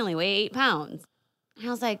do? I only weigh 8 pounds." And I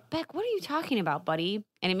was like, "Beck, what are you talking about, buddy?"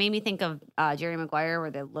 And it made me think of Jerry Maguire, where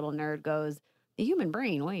the little nerd goes, "The human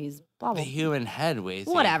brain weighs blah The blah." human head weighs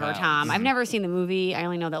 8 Whatever, pounds. Tom. I've never seen the movie. I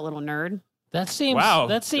only know that little nerd. That seems Wow.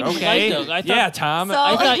 That seems okay. light though. I thought, Yeah, Tom. So-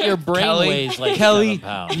 I thought your brain Kelly, weighs like Kelly, 7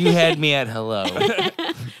 pounds. you had me at hello.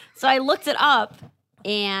 So I looked it up,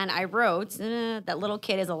 and I wrote that little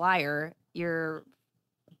kid is a liar. Your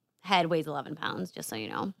head weighs 11 pounds, just so you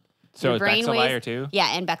know. so your is brain Beck's a weighs- liar too? Yeah,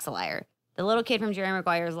 and Beck's a liar. The little kid from Jerry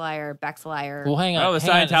Maguire's a liar. Beck's a liar. Well, hang on. Oh, the hang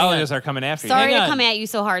on, hang on. Scientologists are coming after Sorry you. hang to on. come at you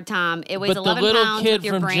so hard, Tom. It weighs But 11 the little pounds kid with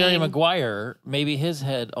your from brain. Jerry Maguire, maybe his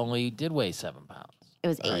head only did weigh 7 pounds. It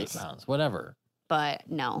was Or 8, pounds, whatever. but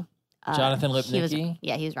no. Jonathan he was- Lipnicki?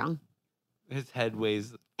 Yeah, he was wrong. His head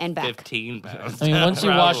weighs And Beck. 15 pounds. I mean, once you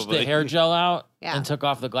washed the Probably. hair gel out Yeah. and took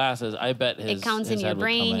off the glasses, I bet his It counts in his your head would come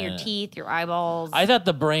brain, your in. teeth, your eyeballs. I thought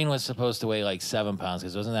the brain was supposed to weigh like 7 pounds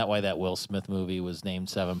because wasn't that why that Will Smith movie was named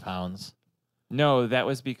 7 pounds? No, that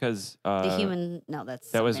was because the human. No,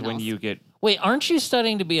 that's that was something when else. you get Wait, aren't you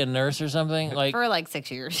studying to be a nurse or something? Like, for like 6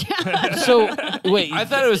 years. so wait, I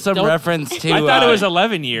thought it was some don't- reference to. I thought it was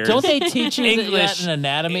 11 years. Don't they teach you English that in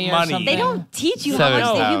anatomy or money. something? They don't teach you how 7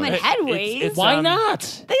 much the pounds. human head weighs. It's, Why um,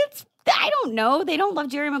 not? I don't know. They don't love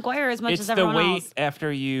Jerry Maguire as much it's as the everyone weight else.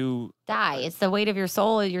 after you. Die. It's the weight of your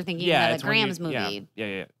soul. You're thinking Yeah, about it's a when you- Grams movie.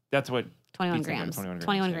 Yeah. That's what. 21 Pizza grams. Hut, 21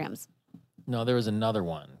 21 grams, grams. No, there was another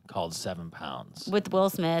one called 7 pounds. With Will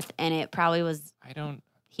Smith, and it probably was I don't.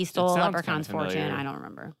 he stole a sounds leprechaun's kinda fortune. familiar. I don't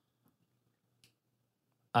remember.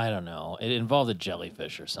 I don't know. It involved a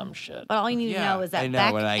jellyfish or some shit. But all you need to Yeah, know is I that know,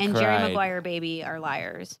 Beck when I and Jerry cried. Maguire baby are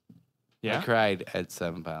liars. I Yeah. cried at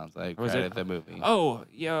 7 pounds. I Was cried it- at the movie. Oh,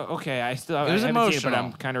 yeah. Okay. I still. It was I haven't seen it, but I'm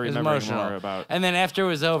emotional. kind of It was remembering emotional. more about. And then after it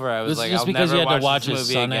was over, I was Was it like, just I'll because never you had to watch this his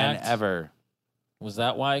movie son again act? ever. Was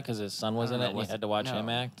that why? Because his son was I in don't it know, and you had to watch no. him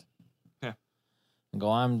act? Yeah. And go,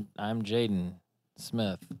 I'm Jaden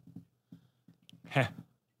Smith.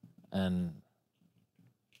 And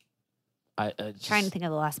I just, Trying to think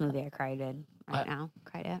of the last movie I cried in right I- now.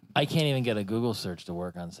 Cried at. I can't even get a Google search to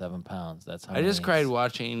work on 7 pounds. That's how I just many- cried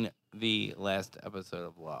watching the last episode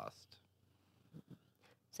of Lost.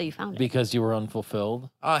 So you found it. because you were unfulfilled.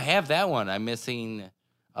 Oh, I have that one. I'm missing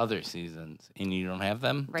other seasons, and you don't have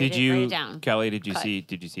them. Write Did it, you, write it down? Kelly? Did you Cut. see?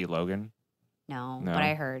 Did you see Logan? No, No. but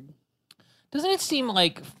I heard. Doesn't it seem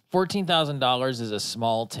like $14,000 is a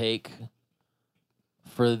small take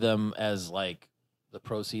for them as like the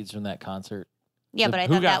proceeds from that concert? Yeah, The- but I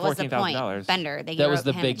who thought got that was the point. $14,000? Bender. They That was wrote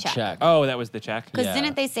the him a big check. check. Oh, that was the check. Because Yeah.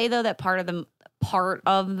 didn't they say though that part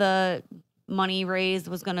of the money raised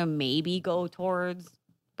was going to maybe go towards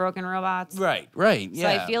Broken Robots? Right. So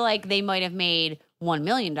I feel like they might have made $1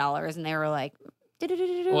 million, and they were like,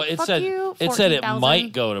 Well, it fuck said you, it said it 14,000.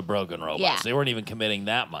 might go to Broken Robots. Yeah. They weren't even committing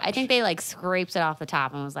that much. I think they like scraped it off the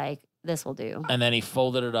top and was like, this will do. And then he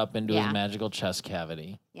folded it up into Yeah. his magical chest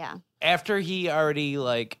cavity. Yeah. after he already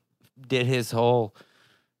like did his whole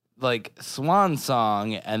like swan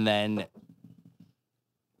song, and then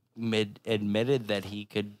admitted that he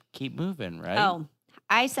could keep moving. Right. Oh,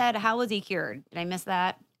 I said, how was he cured? Did I miss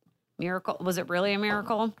that? Miracle? Was it really a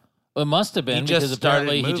miracle? It must have been He just because started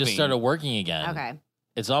apparently he just moving. started working again. Okay.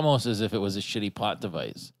 It's almost as if it was a shitty plot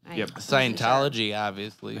device. I Yep. wasn't sure. Scientology,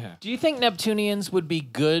 obviously. Yeah. Do you think Neptunians would be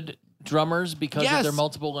good drummers because of Yes. their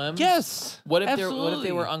multiple limbs? Yes. What if absolutely.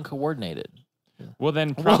 they were uncoordinated? Well,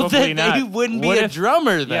 then Well, probably then not. they wouldn't be What a if-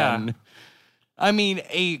 drummer Yeah. then. I mean,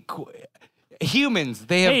 humans,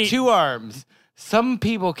 they have Hey. 2 arms. Some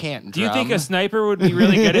people can't Do you think a drum. sniper would be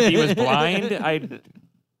really good if he was blind?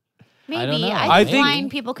 Maybe. don't know. I I think think-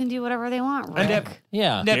 blind people can do whatever they want, Rick.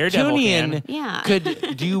 Yeah. Daredevil Neptunian Yeah.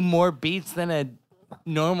 could do more beats than a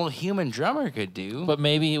normal human drummer could do? But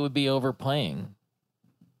maybe it would be overplaying.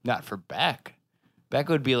 Not for Beck. Beck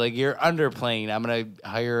would be like, you're underplaying. I'm going to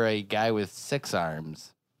hire a guy with 6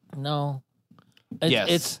 arms. No. Yes.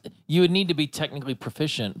 It's you would need to be technically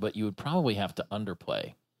proficient, but you would probably have to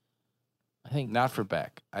underplay. I think Not for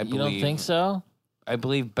Beck. I you believe. don't think so? I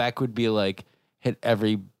believe Beck would be like, hit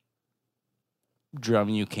every drum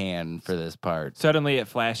you can for this part. Suddenly it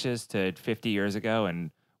flashes to 50 years ago,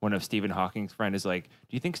 and one of Stephen Hawking's friend is like, do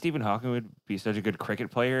you think Stephen Hawking would be such a good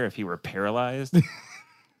cricket player if he were paralyzed?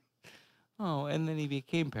 Oh, and then he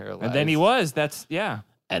became paralyzed. And then he was. That's yeah.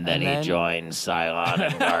 And then And he then- joined Cylon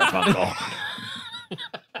and Garfunkel.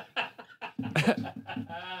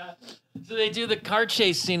 So they do the car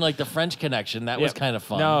chase scene like the French Connection. That was Yep. kind of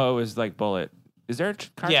fun. No, it was like Bullet. Is there a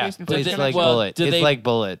car Yeah, chase in but French it's did- like Connection? well, Bullet. do It's they- like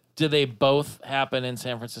Bullet. Do they both happen in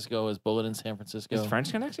San Francisco? Is Bullet in San Francisco? Is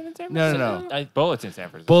French Connection in San No, Francisco? no, I, Bullet's in San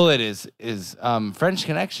Francisco. Bullet is French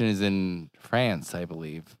Connection is in France, I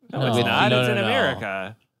believe. No, it's No, not. no, It's no, in no.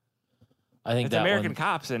 America. I think It's that American one,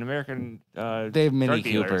 cops and American They have Mini drug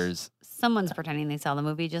dealers. Coopers. Someone's pretending they saw the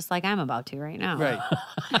movie just like I'm about to right now. Right.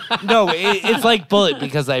 No, it's like Bullet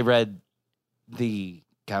because I read the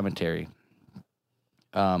commentary.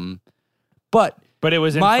 But But it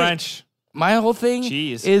was in My- French. my whole thing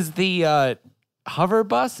Jeez. is the hover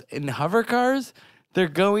bus and hover cars. They're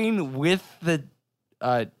going with the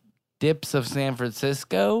dips of San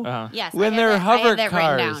Francisco, Uh-huh. Yes. When I they're have that, I hover have that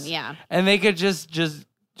written cars. down. Yeah. and they could just Just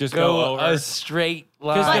go over. a straight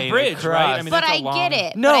line Because the bridge, across. right? I mean, But that's a I long- get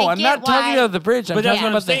it. No, but I I'm get not talking why- about the bridge. I'm But that's talking what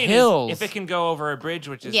I'm about the saying is, hills. if it can go over a bridge,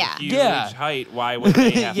 which is Yeah. a huge Yeah. height, why would they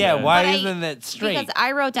have yeah, to? why But I- isn't that straight? Because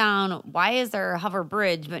I wrote down, why is there a hover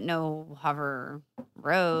bridge but no hover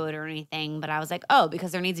road or anything? But I was like, oh,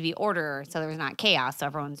 because there needs to be order so there's not chaos, so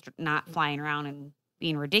everyone's not flying around and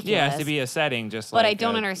being ridiculous. Yeah, it has to be a setting just But like I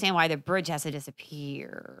don't a- understand why the bridge has to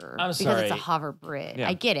disappear. I'm Because it's a sorry. hover bridge. Yeah.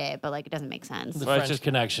 I get it, but like it doesn't make sense. the Well, it's French just-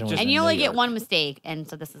 Connection. Was just- And in you only New get York. one mistake, and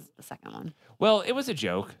so this is the second one. Well, it was a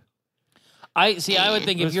joke. I would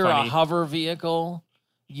think It if was you're funny. a hover vehicle,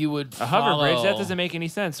 you would A hover bridge? That follow- doesn't make any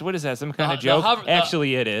sense. What is that? Some kind The- of the joke? hover- the-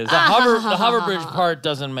 Actually, it is. The hover bridge part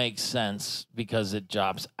doesn't make sense because it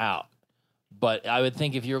drops out. But I would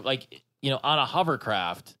think if you're like, on a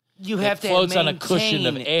hovercraft, you it have to floats on a cushion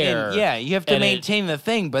of maintain- air, and- yeah, you have to and it- maintain the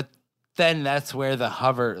thing, but then that's where the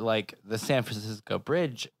hover, like the San Francisco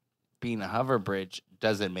Bridge, being a hover bridge,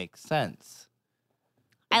 doesn't make sense.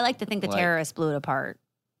 I like to think the Like- terrorists blew it apart,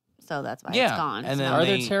 so that's why Yeah, it's gone. and So- then are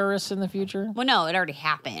there they- terrorists in the future? well, no, it already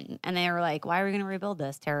happened, and they were like, "Why are we going to rebuild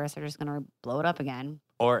this? Terrorists are just going to blow it up again,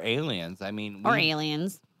 Or aliens. I mean, or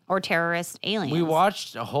aliens, or terrorist aliens." we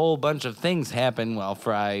watched a whole bunch of things happen while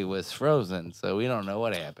Fry was frozen, so we don't know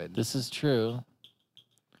what happened. This is true.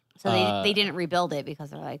 so uh, they didn't rebuild it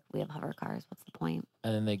because they're like, "We have hover cars. What's the point?"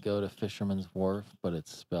 And then they go to Fisherman's Wharf, but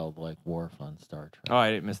it's spelled like wharf on Star Trek. Oh,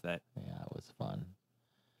 I didn't miss that. Yeah, it was fun.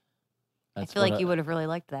 I That's feel what like you would have really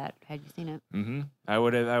liked that had you seen it. Mm-hmm. I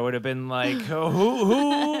would have been like, oh,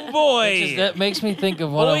 who, boy, That makes me think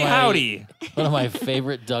of one boy, of my howdy. one of my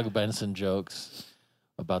favorite Doug Benson jokes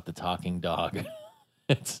about the talking dog.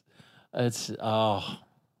 it's oh,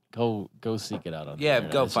 go seek it out on the Yeah,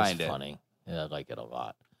 internet. go It's just find it. Funny, yeah, I like it a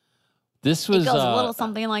lot. This was It goes a little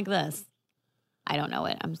something like this. I don't know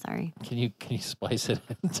it. I'm sorry. Can you splice it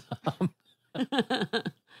in, Tom?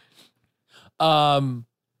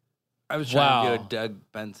 I was trying to do Wow. a Doug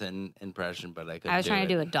Benson impression, but I couldn't. I was trying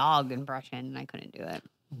to do it. a dog impression, and I couldn't do it.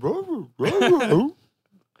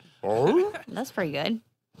 That's pretty good.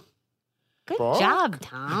 Good job,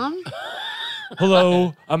 Tom.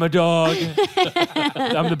 Hello, I'm a dog.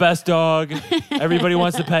 I'm the best dog. Everybody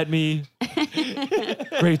wants to pet me.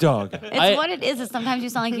 Great dog. It's what it is. Is sometimes you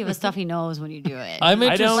sound like you have a stuffy nose when you do it. I'm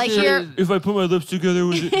I don't- interested. Like you're- If I put my lips together,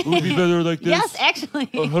 it would be better like this. yes, actually.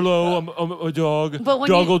 Hello, I'm a dog. But when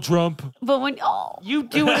you- Donald Trump. But when You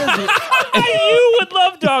do it as You would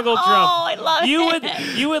love Donald oh, Trump. I love You it.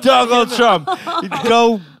 would. You would. Donald love him. Trump.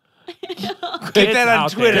 Go get that on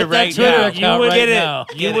out Twitter there. right Twitter now. account You would right get it. now.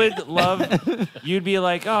 You would love. You'd be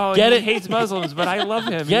like, oh, Get he it. hates Muslims, but I love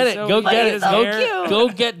him. Get He's it. so- Go he get it. his Go, hair. cute. go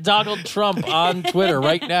get Donald Trump on Twitter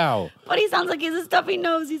right now. But he sounds like he has a stuffy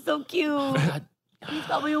nose. He's so cute. He's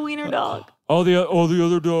probably a wiener dog. All the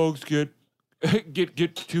other dogs get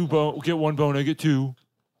get one bone. I get two.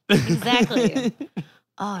 Exactly.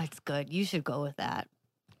 Oh, it's good. You should go with that.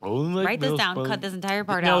 Write this down. Cut this entire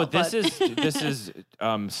part No, out. this but- is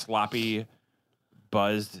sloppy,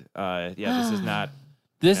 buzzed. Yeah, this is not.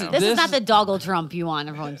 This This is not the doggle Trump you want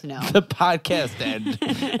everyone to know. The podcast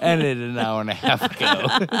ended an hour and a half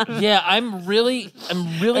ago. Yeah, I'm really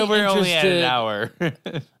And we're only at an interested. hour.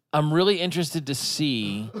 I'm really interested to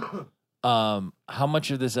see how much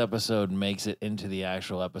of this episode makes it into the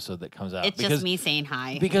actual episode that comes out. It's just me saying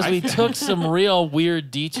hi. Because we took some real weird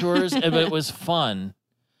detours, but it was fun.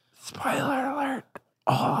 Spoiler alert.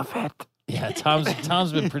 All of it. Yeah,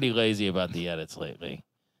 Tom's been pretty lazy about the edits lately.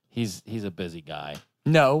 He's a busy guy.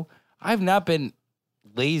 No, I've not been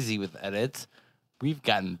lazy with edits. We've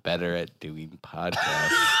gotten better at doing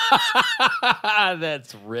podcasts.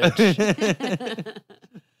 That's rich.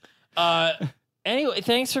 Anyway,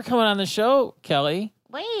 thanks for coming on the show, Kelly.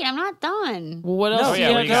 Wait, I'm not done. Well, what else No, do yeah,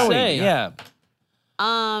 you what have do you to got? say?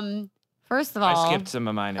 Yeah. First of all, I skipped some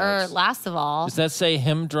of mine. or last of all, Does that say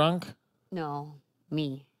him drunk? no,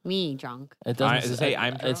 me drunk. It Does it say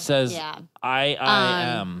I'm It drunk? says Yeah, I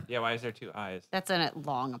am. Yeah, why is there 2 eyes? that's a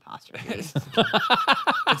long apostrophe. It's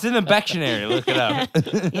in the Bectionary. Look it up.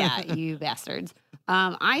 Yeah, you bastards.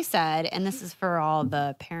 I said, and this is for all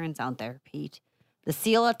the parents out there, Pete. The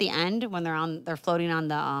seal at the end when they're floating on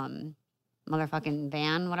the motherfucking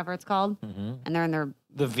van, whatever it's called, Mhm. and they're in their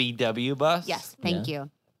The VW bus. yes, thank you.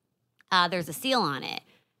 There's a seal on it,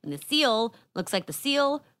 and the seal looks like the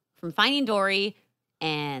seal from Finding Dory,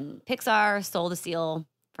 and Pixar stole the seal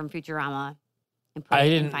from Futurama and put I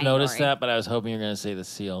it in didn't Finding notice Dory. that, but I was hoping you were going to say the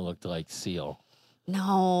seal looked like seal.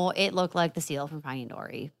 No, it looked like the seal from Finding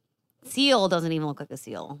Dory. Seal doesn't even look like a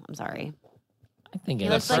seal. I'm sorry. I think He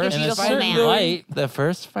in looks a, like a in a beautiful certain man. light. The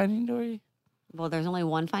first Finding Dory? Well, there's only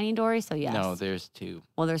one Finding Dory, so yes. No, there's 2.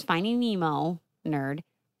 Well, there's Finding Nemo, nerd,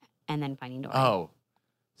 and then Finding Dory. Oh.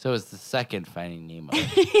 So it's the second Finding Nemo.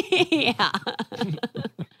 yeah.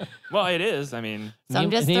 Well, it is. I mean, So I'm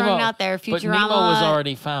just Nemo- throwing it out there. But Nemo was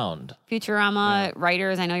already found. Futurama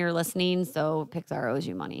writers, I know you're listening, so Pixar owes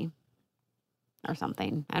you money or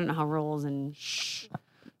something. I don't know how rules and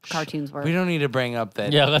cartoons work. We don't need to bring up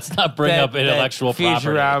that. Yeah, let's not bring that- up intellectual that property.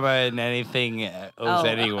 Futurama and anything owes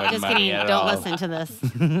anyone just money kidding. at Don't all. listen to this.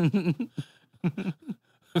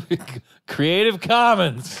 Creative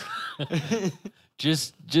Commons.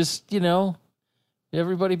 just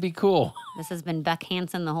everybody be cool. This has been Beck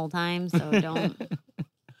Hansen the whole time, so don't.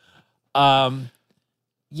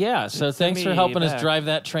 Yeah, so It's thanks for me helping us back. drive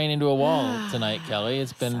that train into a wall tonight, Kelly.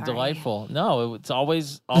 It's been Sorry. delightful. No, it's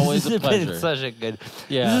always This a has been pleasure. such a good.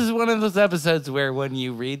 Yeah. This is one of those episodes where when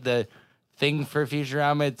you read the thing for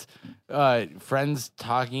Futurama, it's friends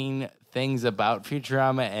talking things about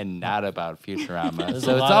Futurama and not about Futurama. There's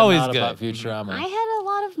so a it's lot always not good. about Futurama. I had a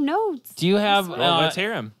lot of notes. Do you have well, let's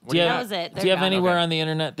hear him. What do you do you have- That was it. do They're you have gone. anywhere Okay. on the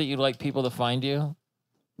internet that you'd like people to find you?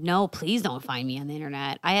 No, please don't find me on the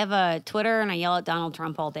internet. I have a Twitter and I yell at Donald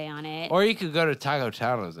Trump all day on it. Or you could go to Taco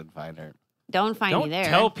Tano's and find her. Don't find me Don't there.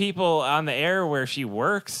 tell people on the air where she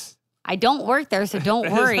works. I don't work there, so don't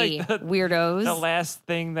It's worry, like the weirdos. last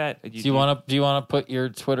thing that Do you want to put your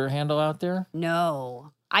Twitter handle out there?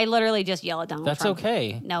 No, I literally just yell at Donald That's Trump.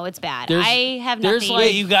 okay. No, it's bad. There's- I have there's nothing. like-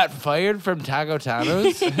 Wait, you got fired from Taco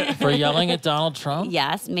Tano's? For yelling at Donald Trump?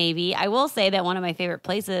 Yes, maybe. I will say that one of my favorite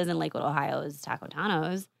places in Lakewood, Ohio is Taco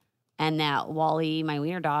Tano's, and that Wally, my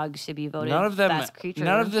wiener dog, should be voted None of them. best creature.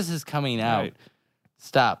 None of this is coming out. Right.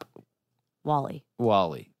 Stop, Wally.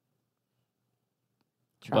 Wally.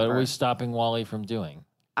 What are Trevor. we stopping Wally from doing?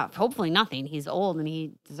 Hopefully nothing. He's old and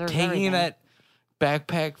he deserves Taking everything. that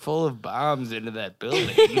backpack full of bombs into that building.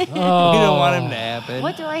 We don't want him to happen.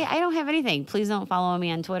 What do I don't have anything. Please don't follow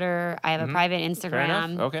me on Twitter. I have a private Fair Instagram.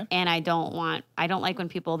 enough. Okay. And I don't like when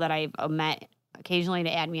people that I've met occasionally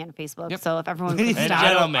to add me on Facebook. Yep. So if everyone Ladies could and And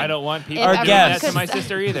stop, gentlemen, I don't want people If Our doing that guest. to my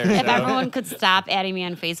sister either. if so. everyone could stop adding me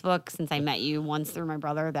on Facebook since I met you once through my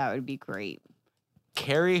brother, that would be great.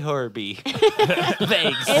 Carrie Horby.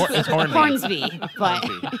 Thanks. It's Hornby. Hornsby, but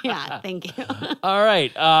yeah, thank you. All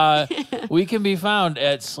right. We can be found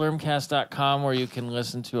at slurmcast.com where you can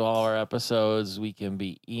listen to all our episodes. We can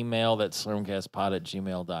be emailed at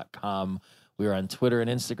slurmcastpod@gmail.com. We're on Twitter and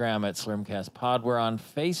Instagram at slurmcastpod. We're on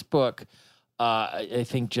Facebook. I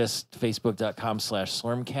think just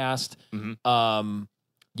facebook.com/slurmcast.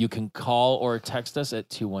 You can call or text us at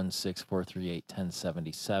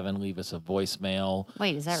 216-438-1077. Leave us a voicemail.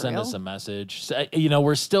 Wait, is that Send real? us a message.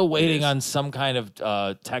 We're still waiting is. on some kind of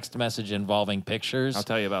text message involving pictures. I'll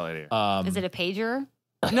tell you about it later. Is it a pager?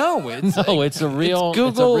 No, it's No, it's a real. Google-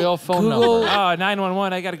 it's a real phone Google- number. Oh,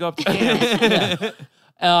 911, I got to go up to camp.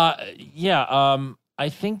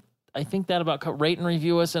 I think that about rate and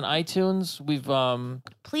review us in iTunes. We've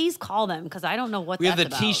Please call them because I don't know what we have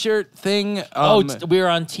that's the about. T-shirt thing. we're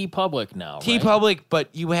on TeePublic now. T right? Public,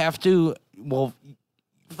 but you have to. Well,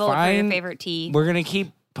 Vote for your find- favorite tea. We're gonna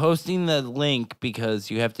keep posting the link because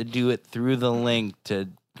you have to do it through the link to.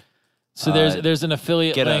 So there's an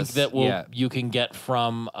affiliate get link us, that yeah. you can get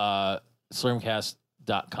from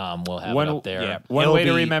slurmcast.com. We'll have it up there. Yeah, one It'll way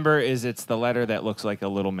to be- remember is it's the letter that looks like a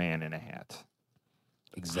little man in a hat.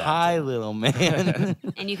 Exactly. Hi, little man.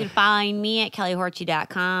 And you can find me at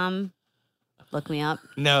kellihorchie.com. Look me up.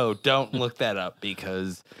 No, don't look that up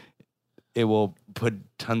because it will put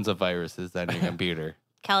tons of viruses on your computer.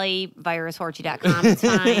 kellyvirushorchie.com. It's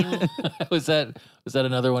fine. was that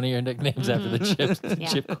another one of your nicknames after the chip Yeah.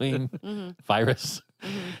 chip clean virus?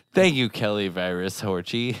 Thank you, Kelly Virus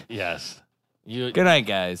Horchie. Yes. You Good night,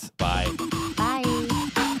 guys. bye. Bye.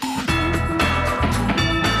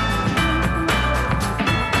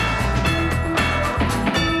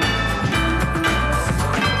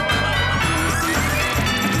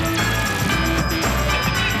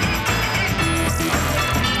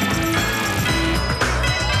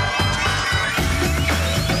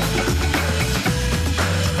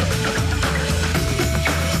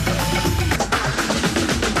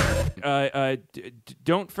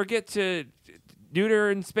 Don't forget to neuter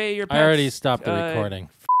and spay your pets. I already stopped the recording.